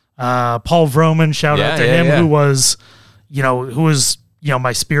 Paul Vroman, shout out to him, who was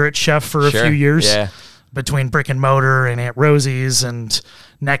my spirit chef for a few years between Brick and Mortar and Aunt Rosie's and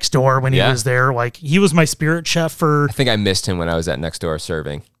Next Door when he was there. Like, he was my spirit chef for... I think I missed him when I was at Next Door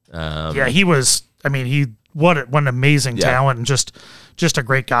serving. He was... what an amazing talent and just a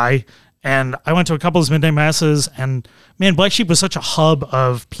great guy. And I went to a couple of his midnight masses, and man, Black Sheep was such a hub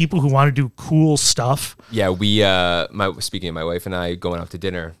of people who want to do cool stuff. Yeah, we speaking of my wife and I going out to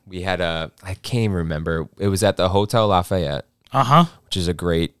dinner, we had I can't even remember. It was at the Hotel Lafayette. Which is a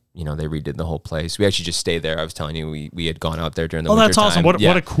great, they redid the whole place. We actually just stayed there. I was telling you, we had gone out there during the winter that's awesome. What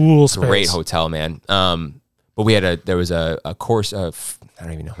a cool space. Great hotel, man. But there was a course of, I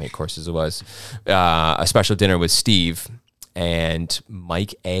don't even know how many courses it was, a special dinner with Steve and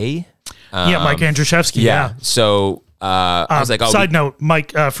Mike A. Mike Andrzejewski. Yeah. So I was like, side note,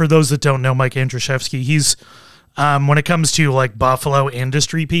 Mike, for those that don't know Mike Andrzejewski, he's, when it comes to like Buffalo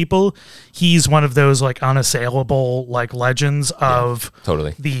industry people, he's one of those like unassailable like legends of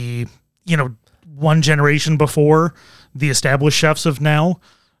totally the, one generation before the established chefs of now.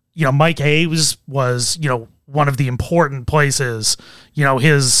 Mike A was one of the important places.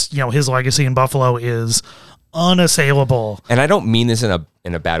 His legacy in Buffalo is unassailable. And I don't mean this in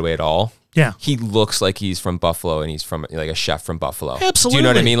a bad way at all. Yeah. He looks like he's from Buffalo and he's from like a chef from Buffalo. Absolutely. Do you know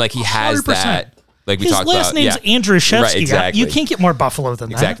what I mean? Like he has 100%. That. Like we his talked last about, name's Andrzejewski. Right, exactly. You can't get more Buffalo than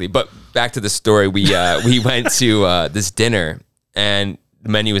that. Exactly. But back to the story, we went to this dinner and the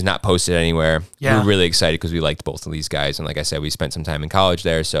menu was not posted anywhere. Yeah. We were really excited because we liked both of these guys, and like I said, we spent some time in college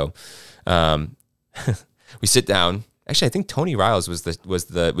there. So, we sit down. Actually, I think Tony Riles was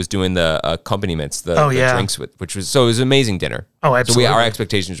doing the accompaniments, the drinks with, which was so it was an amazing dinner. Oh, absolutely. So our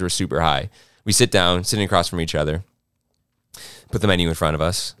expectations were super high. We sit down, sitting across from each other, put the menu in front of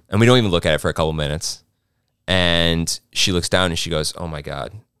us, and we don't even look at it for a couple minutes. And she looks down and she goes, "Oh my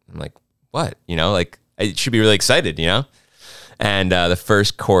God." I'm like, "What?" Like I should be really excited, And the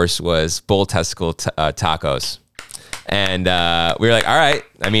first course was bull testicle tacos. And we were like, all right,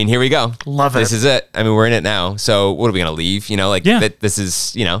 here we go. Love it. This is it. We're in it now. So what are we going to leave? This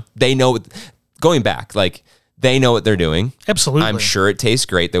is, they know, going back, like they know what they're doing. Absolutely. I'm sure it tastes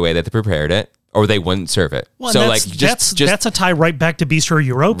great the way that they prepared it, or they wouldn't serve it. Well, so like, that's a tie right back to Bistro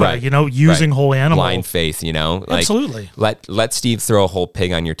Europa, using whole animal. Blind faith, like, absolutely. Let Steve throw a whole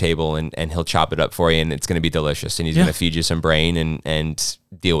pig on your table and he'll chop it up for you and it's going to be delicious. And he's going to feed you some brain and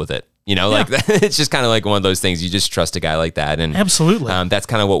deal with it. Like it's just kind of like one of those things. You just trust a guy like that. And absolutely. That's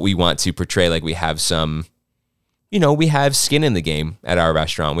kind of what we want to portray. Like we have some, we have skin in the game at our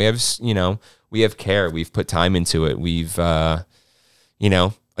restaurant. We have, we have care. We've put time into it. We've,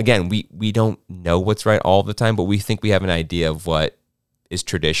 again, we don't know what's right all the time, but we think we have an idea of what is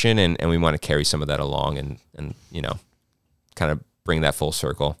tradition and we want to carry some of that along and kind of bring that full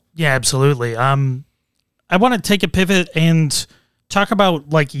circle. Yeah, absolutely. I want to take a pivot and talk about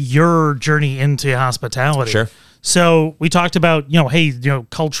like your journey into hospitality. Sure. So we talked about,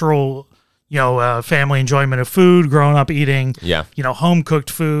 cultural, family enjoyment of food, growing up eating, home cooked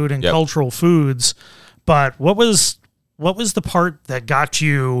food and cultural foods. But what was the part that got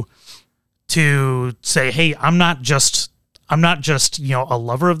you to say, hey, I'm not just I'm not just, a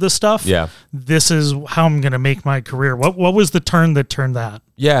lover of this stuff. Yeah. This is how I'm going to make my career. What was the turn that turned that?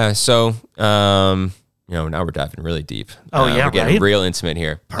 Yeah. So, now we're diving really deep. Oh, yeah, we're getting real intimate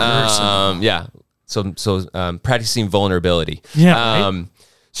here. Yeah. So, practicing vulnerability. Yeah. Right?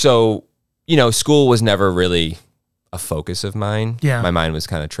 So, school was never really a focus of mine. Yeah. My mind was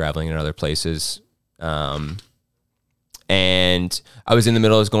kind of traveling in other places. And I was in the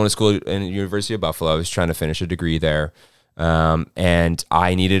middle, I was going to school in the University of Buffalo. I was trying to finish a degree there. And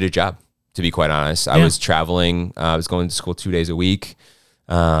I needed a job, to be quite honest. I was traveling. I was going to school 2 days a week.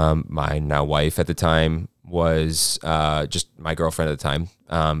 My now wife at the time was just my girlfriend at the time.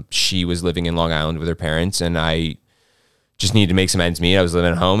 She was living in Long Island with her parents, and I just needed to make some ends meet. I was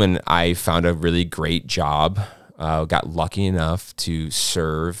living at home, and I found a really great job. Got lucky enough to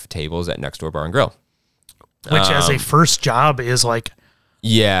serve tables at Next Door Bar and Grill. Which as a first job is like...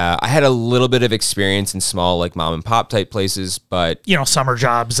 Yeah, I had a little bit of experience in small, like mom and pop type places, but... summer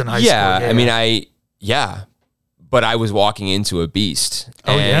jobs in high school. Yeah, but I was walking into a beast.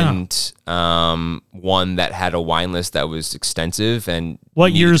 One that had a wine list that was extensive and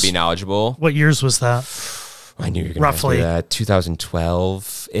needed to be knowledgeable. What years was that? I knew you were going to ask me that.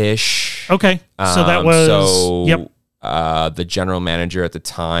 2012-ish. Okay, so that was... The general manager at the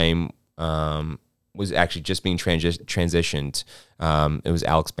time... was actually just being transitioned. It was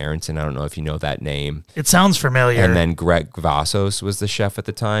Alex Barrington. I don't know if you know that name. It sounds familiar. And then Greg Vassos was the chef at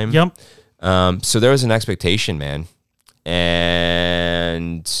the time. Yep. So there was an expectation, man.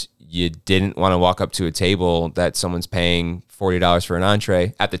 And you didn't want to walk up to a table that someone's paying $40 for an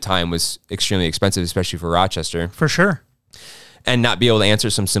entree. At the time was extremely expensive, especially for Rochester. For sure. And not be able to answer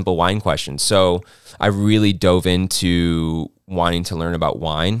some simple wine questions. So I really dove into wanting to learn about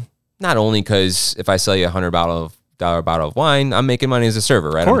wine. Not only because if I sell you $100 bottle of wine, I'm making money as a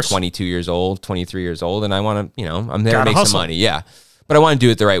server, right? I'm 22 years old, 23 years old, and I want to, I'm there to make some money. Yeah. But I want to do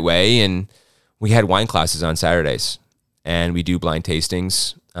it the right way. And we had wine classes on Saturdays, and we do blind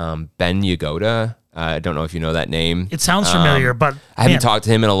tastings. Ben Yagoda, I don't know if you know that name. It sounds familiar, but I haven't talked to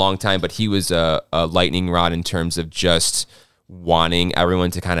him in a long time, but he was a lightning rod in terms of just wanting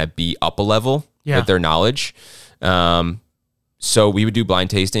everyone to kind of be up a level with their knowledge. So we would do blind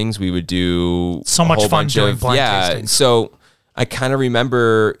tastings. We would do so much fun doing blind tastings. So I kind of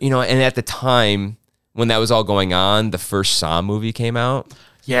remember, and at the time when that was all going on, the first Saw movie came out.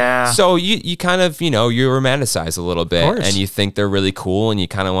 Yeah. So you kind of, you romanticize a little bit, and you think they're really cool, and you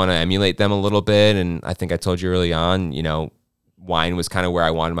kind of want to emulate them a little bit. And I think I told you early on, wine was kind of where I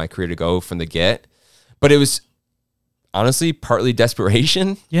wanted my career to go from the get. But it was honestly partly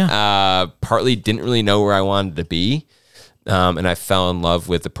desperation. Yeah. Partly didn't really know where I wanted to be. And I fell in love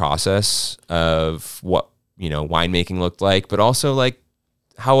with the process of what, winemaking looked like, but also like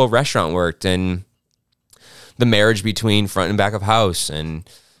how a restaurant worked and the marriage between front and back of house, and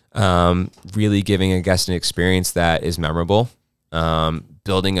really giving a guest an experience that is memorable.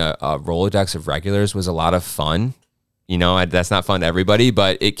 Building a Rolodex of regulars was a lot of fun. That's not fun to everybody,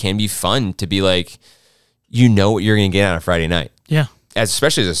 but it can be fun to be like, what you're going to get on a Friday night. Yeah.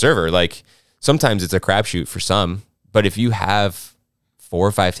 Especially as a server, like sometimes it's a crapshoot for some. But if you have 4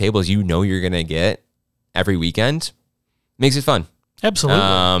 or 5 tables, you're going to get every weekend, makes it fun.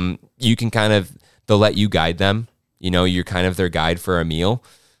 Absolutely. You can they'll let you guide them. You're kind of their guide for a meal.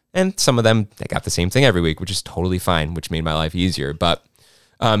 And some of them, they got the same thing every week, which is totally fine, which made my life easier. But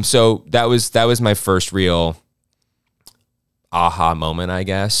so that was my first real aha moment, I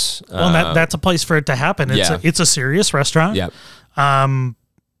guess. Well, that's a place for it to happen. It's a serious restaurant. Yep.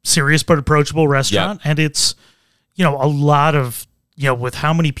 Serious but approachable restaurant. Yep. And it's... a lot of, with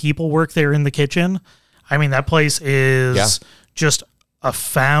how many people work there in the kitchen, I mean, that place is just a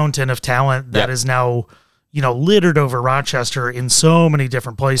fountain of talent that is now, littered over Rochester in so many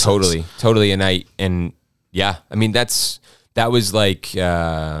different places. Totally. And I mean, that was like,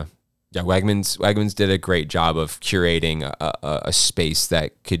 Wegmans did a great job of curating a space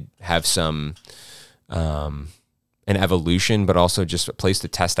that could have some, an evolution, but also just a place to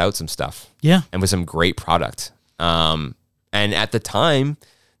test out some stuff. Yeah. And with some great product. And at the time,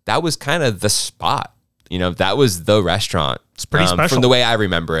 that was kind of the spot. That was the restaurant. It's pretty special. From the way I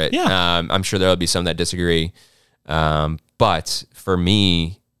remember it. Yeah. I'm sure there'll be some that disagree. But for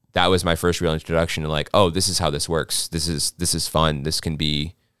me, that was my first real introduction to like, oh, this is how this works. This is fun. This can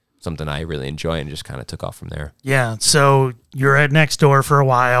be something I really enjoy, and just kind of took off from there. Yeah. So you're at Next Door for a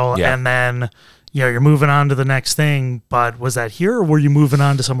while, and then... you're moving on to the next thing, but was that here or were you moving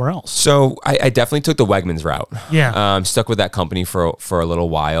on to somewhere else? So I definitely took the Wegmans route. Yeah. Stuck with that company for a little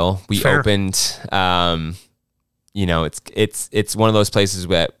while. We opened, it's one of those places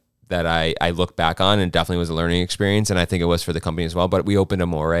that that I look back on, and definitely was a learning experience. And I think it was for the company as well. But we opened a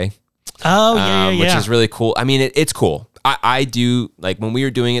Moray. Oh yeah. Which is really cool. I mean, it's cool. I do like when we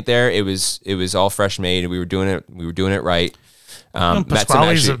were doing it there. It was all fresh made. We were doing it right.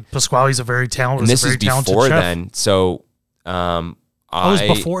 Pasquale's a very talented. And this is before chef. then. So, it was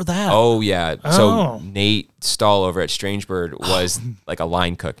before that. Oh yeah. So Nate Stahl over at Strangebird was like a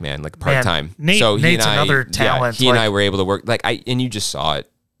line cook, man, like part time. Nate's another talent. He and I were able to work and you just saw it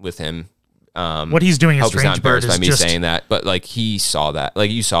with him. What he's doing at Strangebird is by me just saying that, but like he saw that,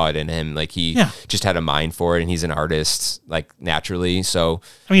 like you saw it in him, like he just had a mind for it, and he's an artist like naturally. So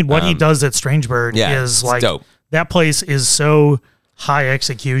I mean, what he does at Strangebird is like dope. That place is so high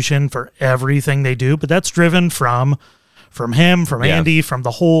execution for everything they do, but that's driven from him, from Andy, from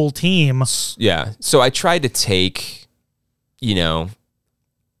the whole team. Yeah. So I tried to take,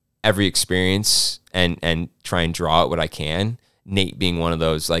 every experience and try and draw out what I can. Nate being one of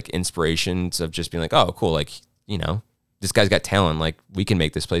those like inspirations of just being like, oh, cool. Like, this guy's got talent. Like we can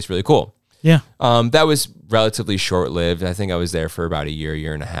make this place really cool. Yeah. That was relatively short lived. I think I was there for about a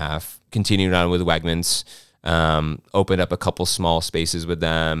year and a half, continued on with Wegmans, opened up a couple small spaces with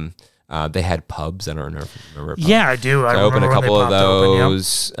them. They had pubs. I don't know if you remember. Yeah, I do. I opened a couple of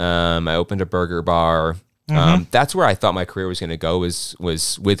those. I opened a burger bar. That's where I thought my career was going to go was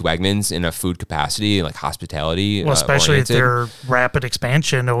with Wegmans in a food capacity, like hospitality. Well, especially with their rapid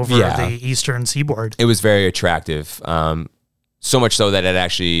expansion over the Eastern Seaboard. It was very attractive. So much so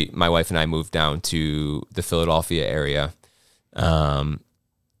that my wife and I moved down to the Philadelphia area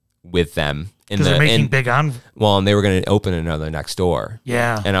with them. Because they're making big on. Well, and they were going to open another next door.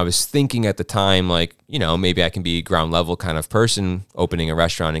 Yeah. And I was thinking at the time, like, maybe I can be a ground level kind of person opening a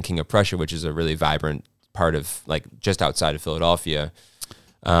restaurant in King of Prussia, which is a really vibrant part of like just outside of Philadelphia.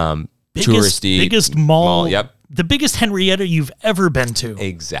 Biggest mall. Yep. The biggest Henrietta you've ever been to.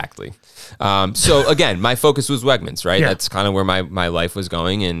 Exactly. So again, my focus was Wegmans, right? Yeah. That's kind of where my life was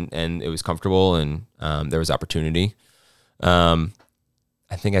going, and it was comfortable, and there was opportunity. I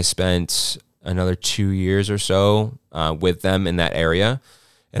think I spent another 2 years or so with them in that area,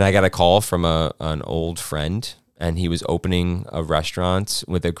 and I got a call from an old friend, and he was opening a restaurant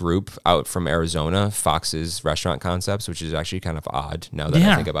with a group out from Arizona, Fox's Restaurant Concepts, which is actually kind of odd now that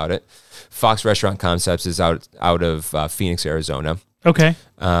I think about it. Fox Restaurant Concepts is out of Phoenix, Arizona. Okay.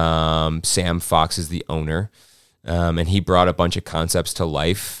 Sam Fox is the owner, and he brought a bunch of concepts to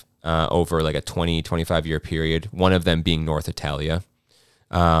life over like a 25 year period, one of them being North Italia,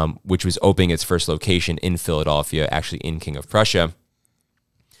 which was opening its first location in Philadelphia, actually in King of Prussia.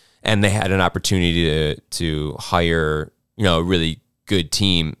 And they had an opportunity to hire, a really good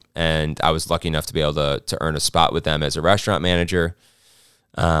team. And I was lucky enough to be able to earn a spot with them as a restaurant manager.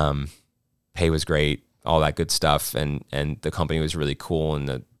 Pay was great, all that good stuff. And the company was really cool.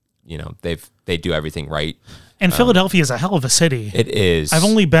 And they do everything right. And Philadelphia is a hell of a city. It is. I've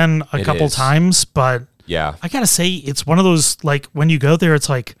only been a couple times, but yeah, I gotta say, it's one of those, like, when you go there, it's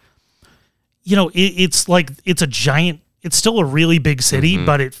like, it's like, it's a giant, it's still a really big city,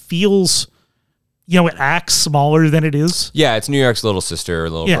 but it feels, it acts smaller than it is. Yeah, it's New York's little sister,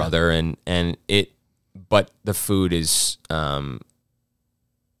 little brother, but the food is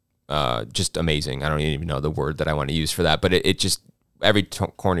just amazing. I don't even know the word that I want to use for that, but it just, every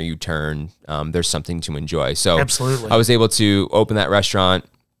corner you turn, there's something to enjoy. So absolutely, I was able to open that restaurant,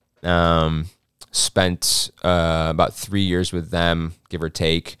 spent about 3 years with them, give or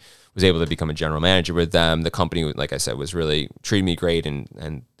take. Was able to become a general manager with them. The company, like I said, was really treating me great,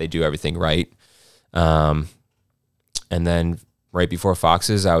 and they do everything right. And then right before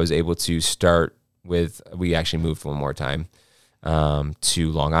Fox's, I was able to start with, we actually moved one more time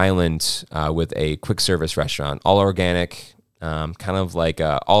to Long Island with a quick service restaurant, all organic, kind of like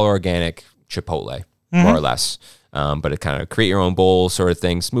all organic Chipotle, more or less. But it kind of create your own bowl sort of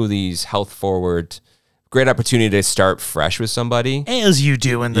thing, smoothies, health forward. Great opportunity to start fresh with somebody. As you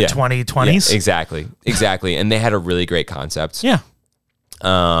do in the 2020s. Yeah, exactly. And they had a really great concept. Yeah.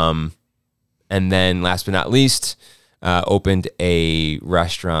 And then last but not least, opened a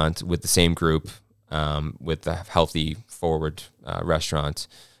restaurant with the same group, with the Healthy Forward restaurant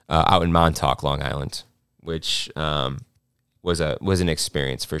out in Montauk, Long Island, which was an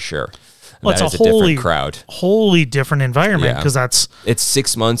experience for sure. Well, it's a different crowd. Wholly different environment, because it's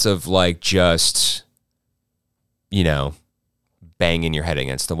 6 months of like just... banging your head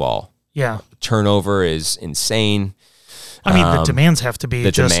against the wall. Yeah. Turnover is insane. I mean, the demands have to be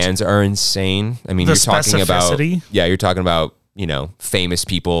demands are insane. I mean, you're talking about, famous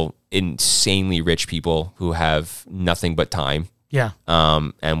people, insanely rich people who have nothing but time. Yeah.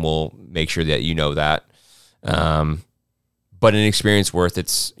 And we'll make sure that you know that. but an experience worth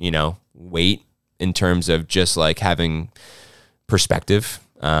its, weight in terms of just like having perspective,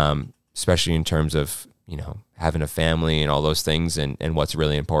 especially in terms of, having a family and all those things and what's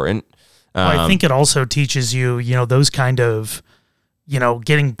really important. I think it also teaches you, those kind of,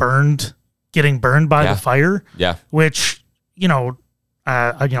 getting burned by the fire. Yeah. Which,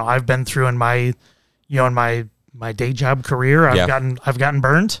 I've been through in my, in my day job career. I've gotten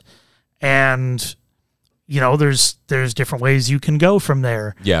burned, and, there's different ways you can go from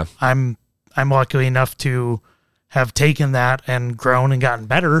there. Yeah. I'm lucky enough to have taken that and grown and gotten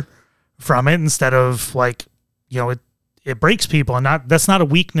better from it, instead of like, it breaks people, and that's not a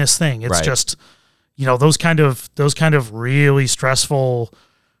weakness thing. It's just, those kind of really stressful,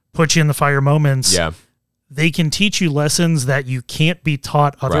 put you in the fire moments. Yeah. They can teach you lessons that you can't be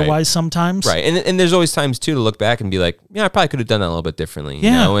taught otherwise sometimes. Right. And there's always times too to look back and be like, yeah, I probably could have done that a little bit differently,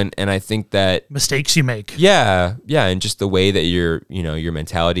 you know? And I think that mistakes you make. Yeah. Yeah. And just the way that your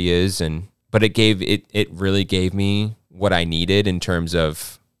mentality is. But it really gave me what I needed in terms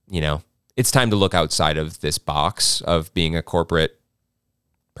of, it's time to look outside of this box of being a corporate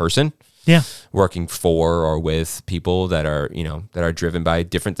person. Yeah. Working for or with people that are, that are driven by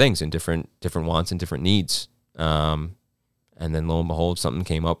different things and different wants and different needs. And then lo and behold, something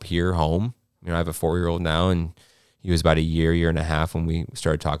came up here home. I have a 4-year-old now, and he was about a year and a half when we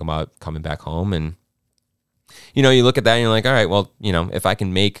started talking about coming back home. And, you look at that and you're like, all right, well, if I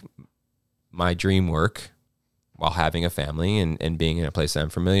can make my dream work while having a family and being in a place that I'm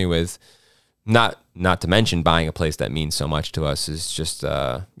familiar with, not to mention buying a place that means so much to us, is just,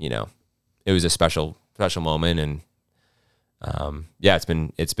 it was a special moment. And, it's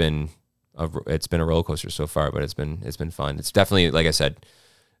been a roller coaster so far, but it's been fun. It's definitely, like I said,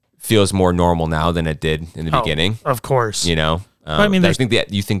 feels more normal now than it did in the beginning. Of course. I think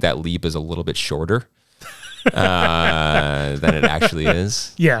that you think that leap is a little bit shorter, than it actually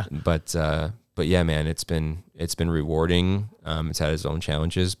is. Yeah. But yeah, man, it's been rewarding. It's had its own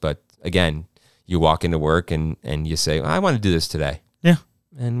challenges, but again, you walk into work and you say, I want to do this today. Yeah.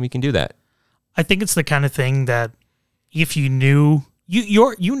 And we can do that. I think it's the kind of thing that if you knew,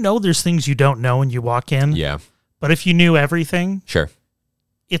 there's things you don't know when you walk in. Yeah. But if you knew everything, sure,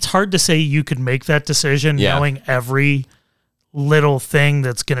 it's hard to say you could make that decision knowing every little thing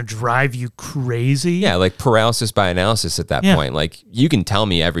that's going to drive you crazy. Yeah, like paralysis by analysis at that point. Like, you can tell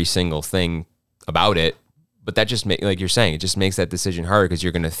me every single thing about it, but that just like you're saying, it just makes that decision harder, because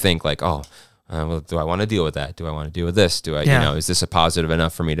you're going to think like, well, do I want to deal with that? Do I want to deal with this? Do I, is this a positive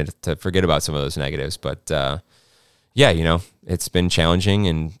enough for me to forget about some of those negatives? But it's been challenging,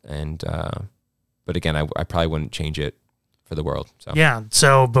 and but again, I probably wouldn't change it for the world. So yeah.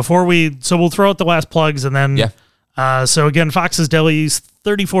 So we'll throw out the last plugs, and then so again, Fox's Deli's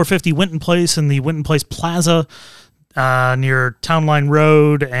 3450 Winton Place in the Winton Place Plaza, near Town Line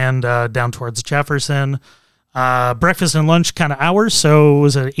Road and down towards Jefferson. Breakfast and lunch kind of hours. So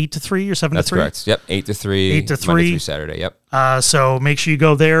was it 8 to 3 or 7 to 3? That's correct. Yep. 8 to 3. 8 to 3. Monday through Saturday. Yep. So make sure you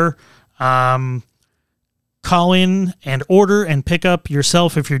go there. Call in and order and pick up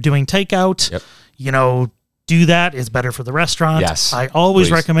yourself if you're doing takeout. Yep. Do that. It's better for the restaurant. Yes. I always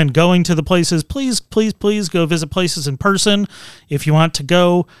recommend going to the places. Please go visit places in person. If you want to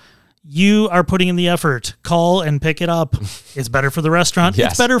go, you are putting in the effort. Call and pick it up. It's better for the restaurant.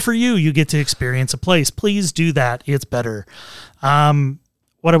 Yes. It's better for you. You get to experience a place. Please do that. It's better.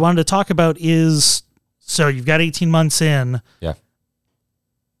 What I wanted to talk about is, so you've got 18 months in. Yeah.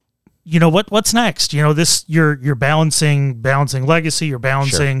 What's next? You're balancing legacy. You're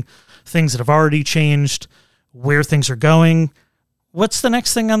balancing things that have already changed, where things are going. What's the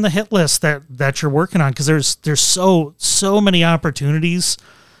next thing on the hit list that you're working on? Because there's so many opportunities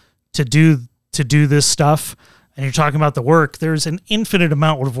to do this stuff, and you're talking about the work. There's an infinite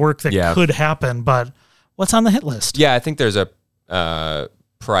amount of work that could happen, but what's on the hit list? Yeah, I think there's a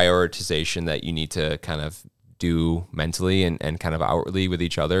prioritization that you need to kind of do mentally and kind of outwardly with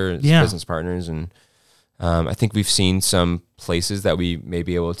each other as business partners. And I think we've seen some places that we may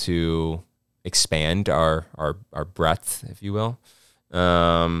be able to expand our breadth, if you will.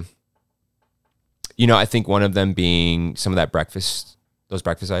 I think one of them being some of those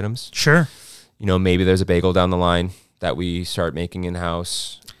breakfast items. Sure. Maybe there's a bagel down the line that we start making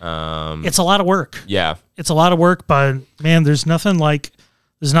in-house. It's a lot of work. Yeah. It's a lot of work, but man, there's nothing like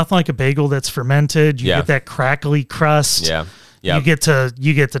a bagel that's fermented. You get that crackly crust. Yeah. You get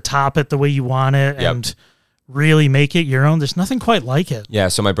to top it the way you want it and really make it your own. There's nothing quite like it. Yeah.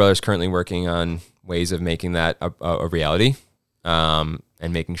 So my brother's currently working on ways of making that a reality.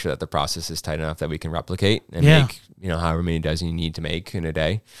 And making sure that the process is tight enough that we can replicate and make, however many dozen you need to make in a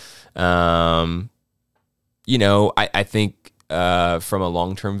day. I think from a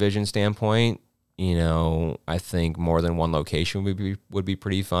long-term vision standpoint, I think more than one location would be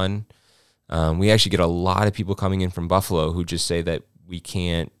pretty fun. We actually get a lot of people coming in from Buffalo who just say that they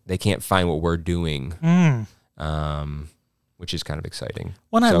can't find what we're doing, which is kind of exciting.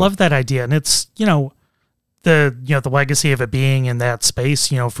 Well, I love that idea, and it's the legacy of it being in that space,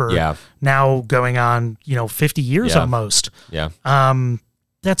 for now going on 50 years almost. Yeah.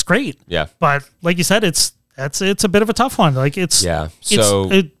 That's great. Yeah. But like you said, it's a bit of a tough one. Like it's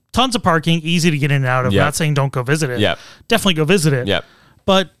tons of parking, easy to get in and out of. Not saying don't go visit it. Yeah. Definitely go visit it. Yeah.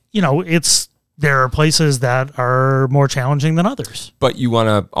 But there are places that are more challenging than others. But you want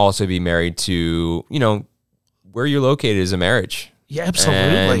to also be married to, where you're located is a marriage. Yeah,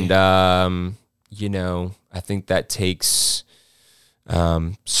 absolutely. And, I think that takes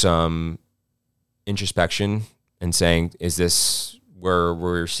some introspection and saying, is this where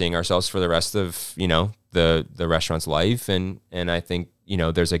we're seeing ourselves for the rest of, the restaurant's life? And I think,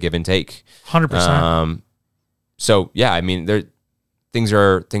 there's a give and take. 100%. So yeah, I mean, things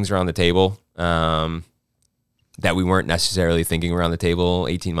are on the table that we weren't necessarily thinking were on the table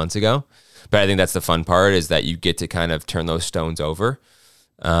 18 months ago. But I think that's the fun part, is that you get to kind of turn those stones over.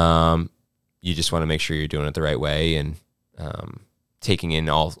 You just want to make sure you're doing it the right way and taking in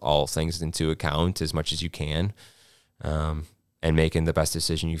all things into account as much as you can, and making the best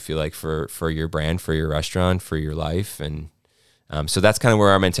decision you feel like for your brand, for your restaurant, for your life. And so that's kind of where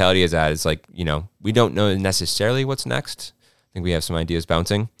our mentality is at. It's like, we don't know necessarily what's next. I think we have some ideas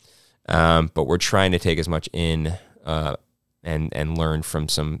bouncing, but we're trying to take as much in and learn from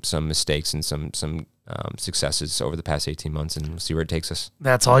some mistakes and some successes over the past 18 months, and we'll see where it takes us.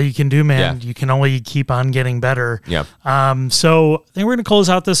 That's all you can do, man. Yeah. You can only keep on getting better. Yeah. So I think we're going to close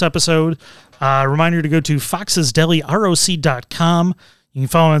out this episode. Reminder to go to foxesdeliroc.com. You can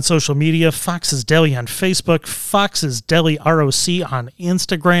follow on social media, Fox's Deli on Facebook, Fox's Deli ROC on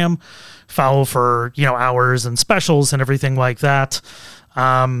Instagram. Follow for, hours and specials and everything like that.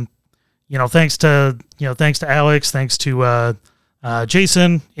 Thanks to Alex, thanks to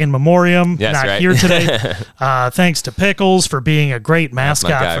Jason in memoriam, here today. Thanks to Pickles for being a great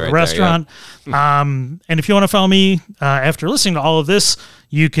mascot for the restaurant. And if you want to follow me after listening to all of this,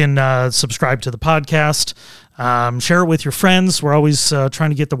 you can subscribe to the podcast, share it with your friends. We're always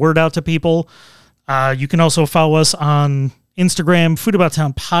trying to get the word out to people. You can also follow us on Instagram, Food About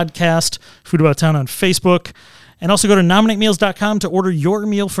Town Podcast, Food About Town on Facebook. And also go to nominatemeals.com to order your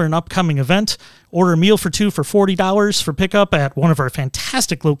meal for an upcoming event. Order a meal for two for $40 for pickup at one of our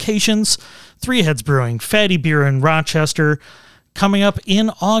fantastic locations, Three Heads Brewing, Fatty Beer in Rochester. Coming up in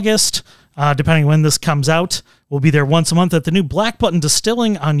August, depending when this comes out, we'll be there once a month at the new Black Button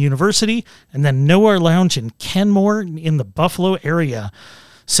Distilling on University, and then Nowhere Lounge in Kenmore in the Buffalo area.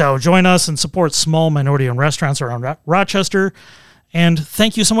 So join us and support small minority-owned restaurants around Rochester. And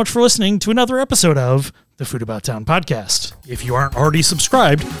thank you so much for listening to another episode of the Food About Town podcast. If you aren't already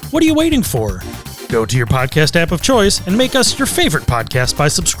subscribed, what are you waiting for? Go to your podcast app of choice and make us your favorite podcast by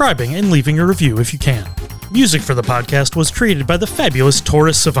subscribing and leaving a review if you can. Music for the podcast was created by the fabulous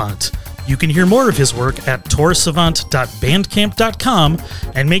Taurus Savant. You can hear more of his work at taurusavant.bandcamp.com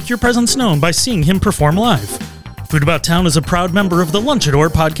and make your presence known by seeing him perform live. Food About Town is a proud member of the Lunchador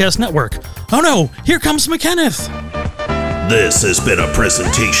Podcast Network. Oh no, here comes McKenneth! This has been a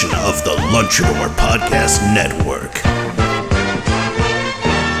presentation of the Lunchador Podcast Network.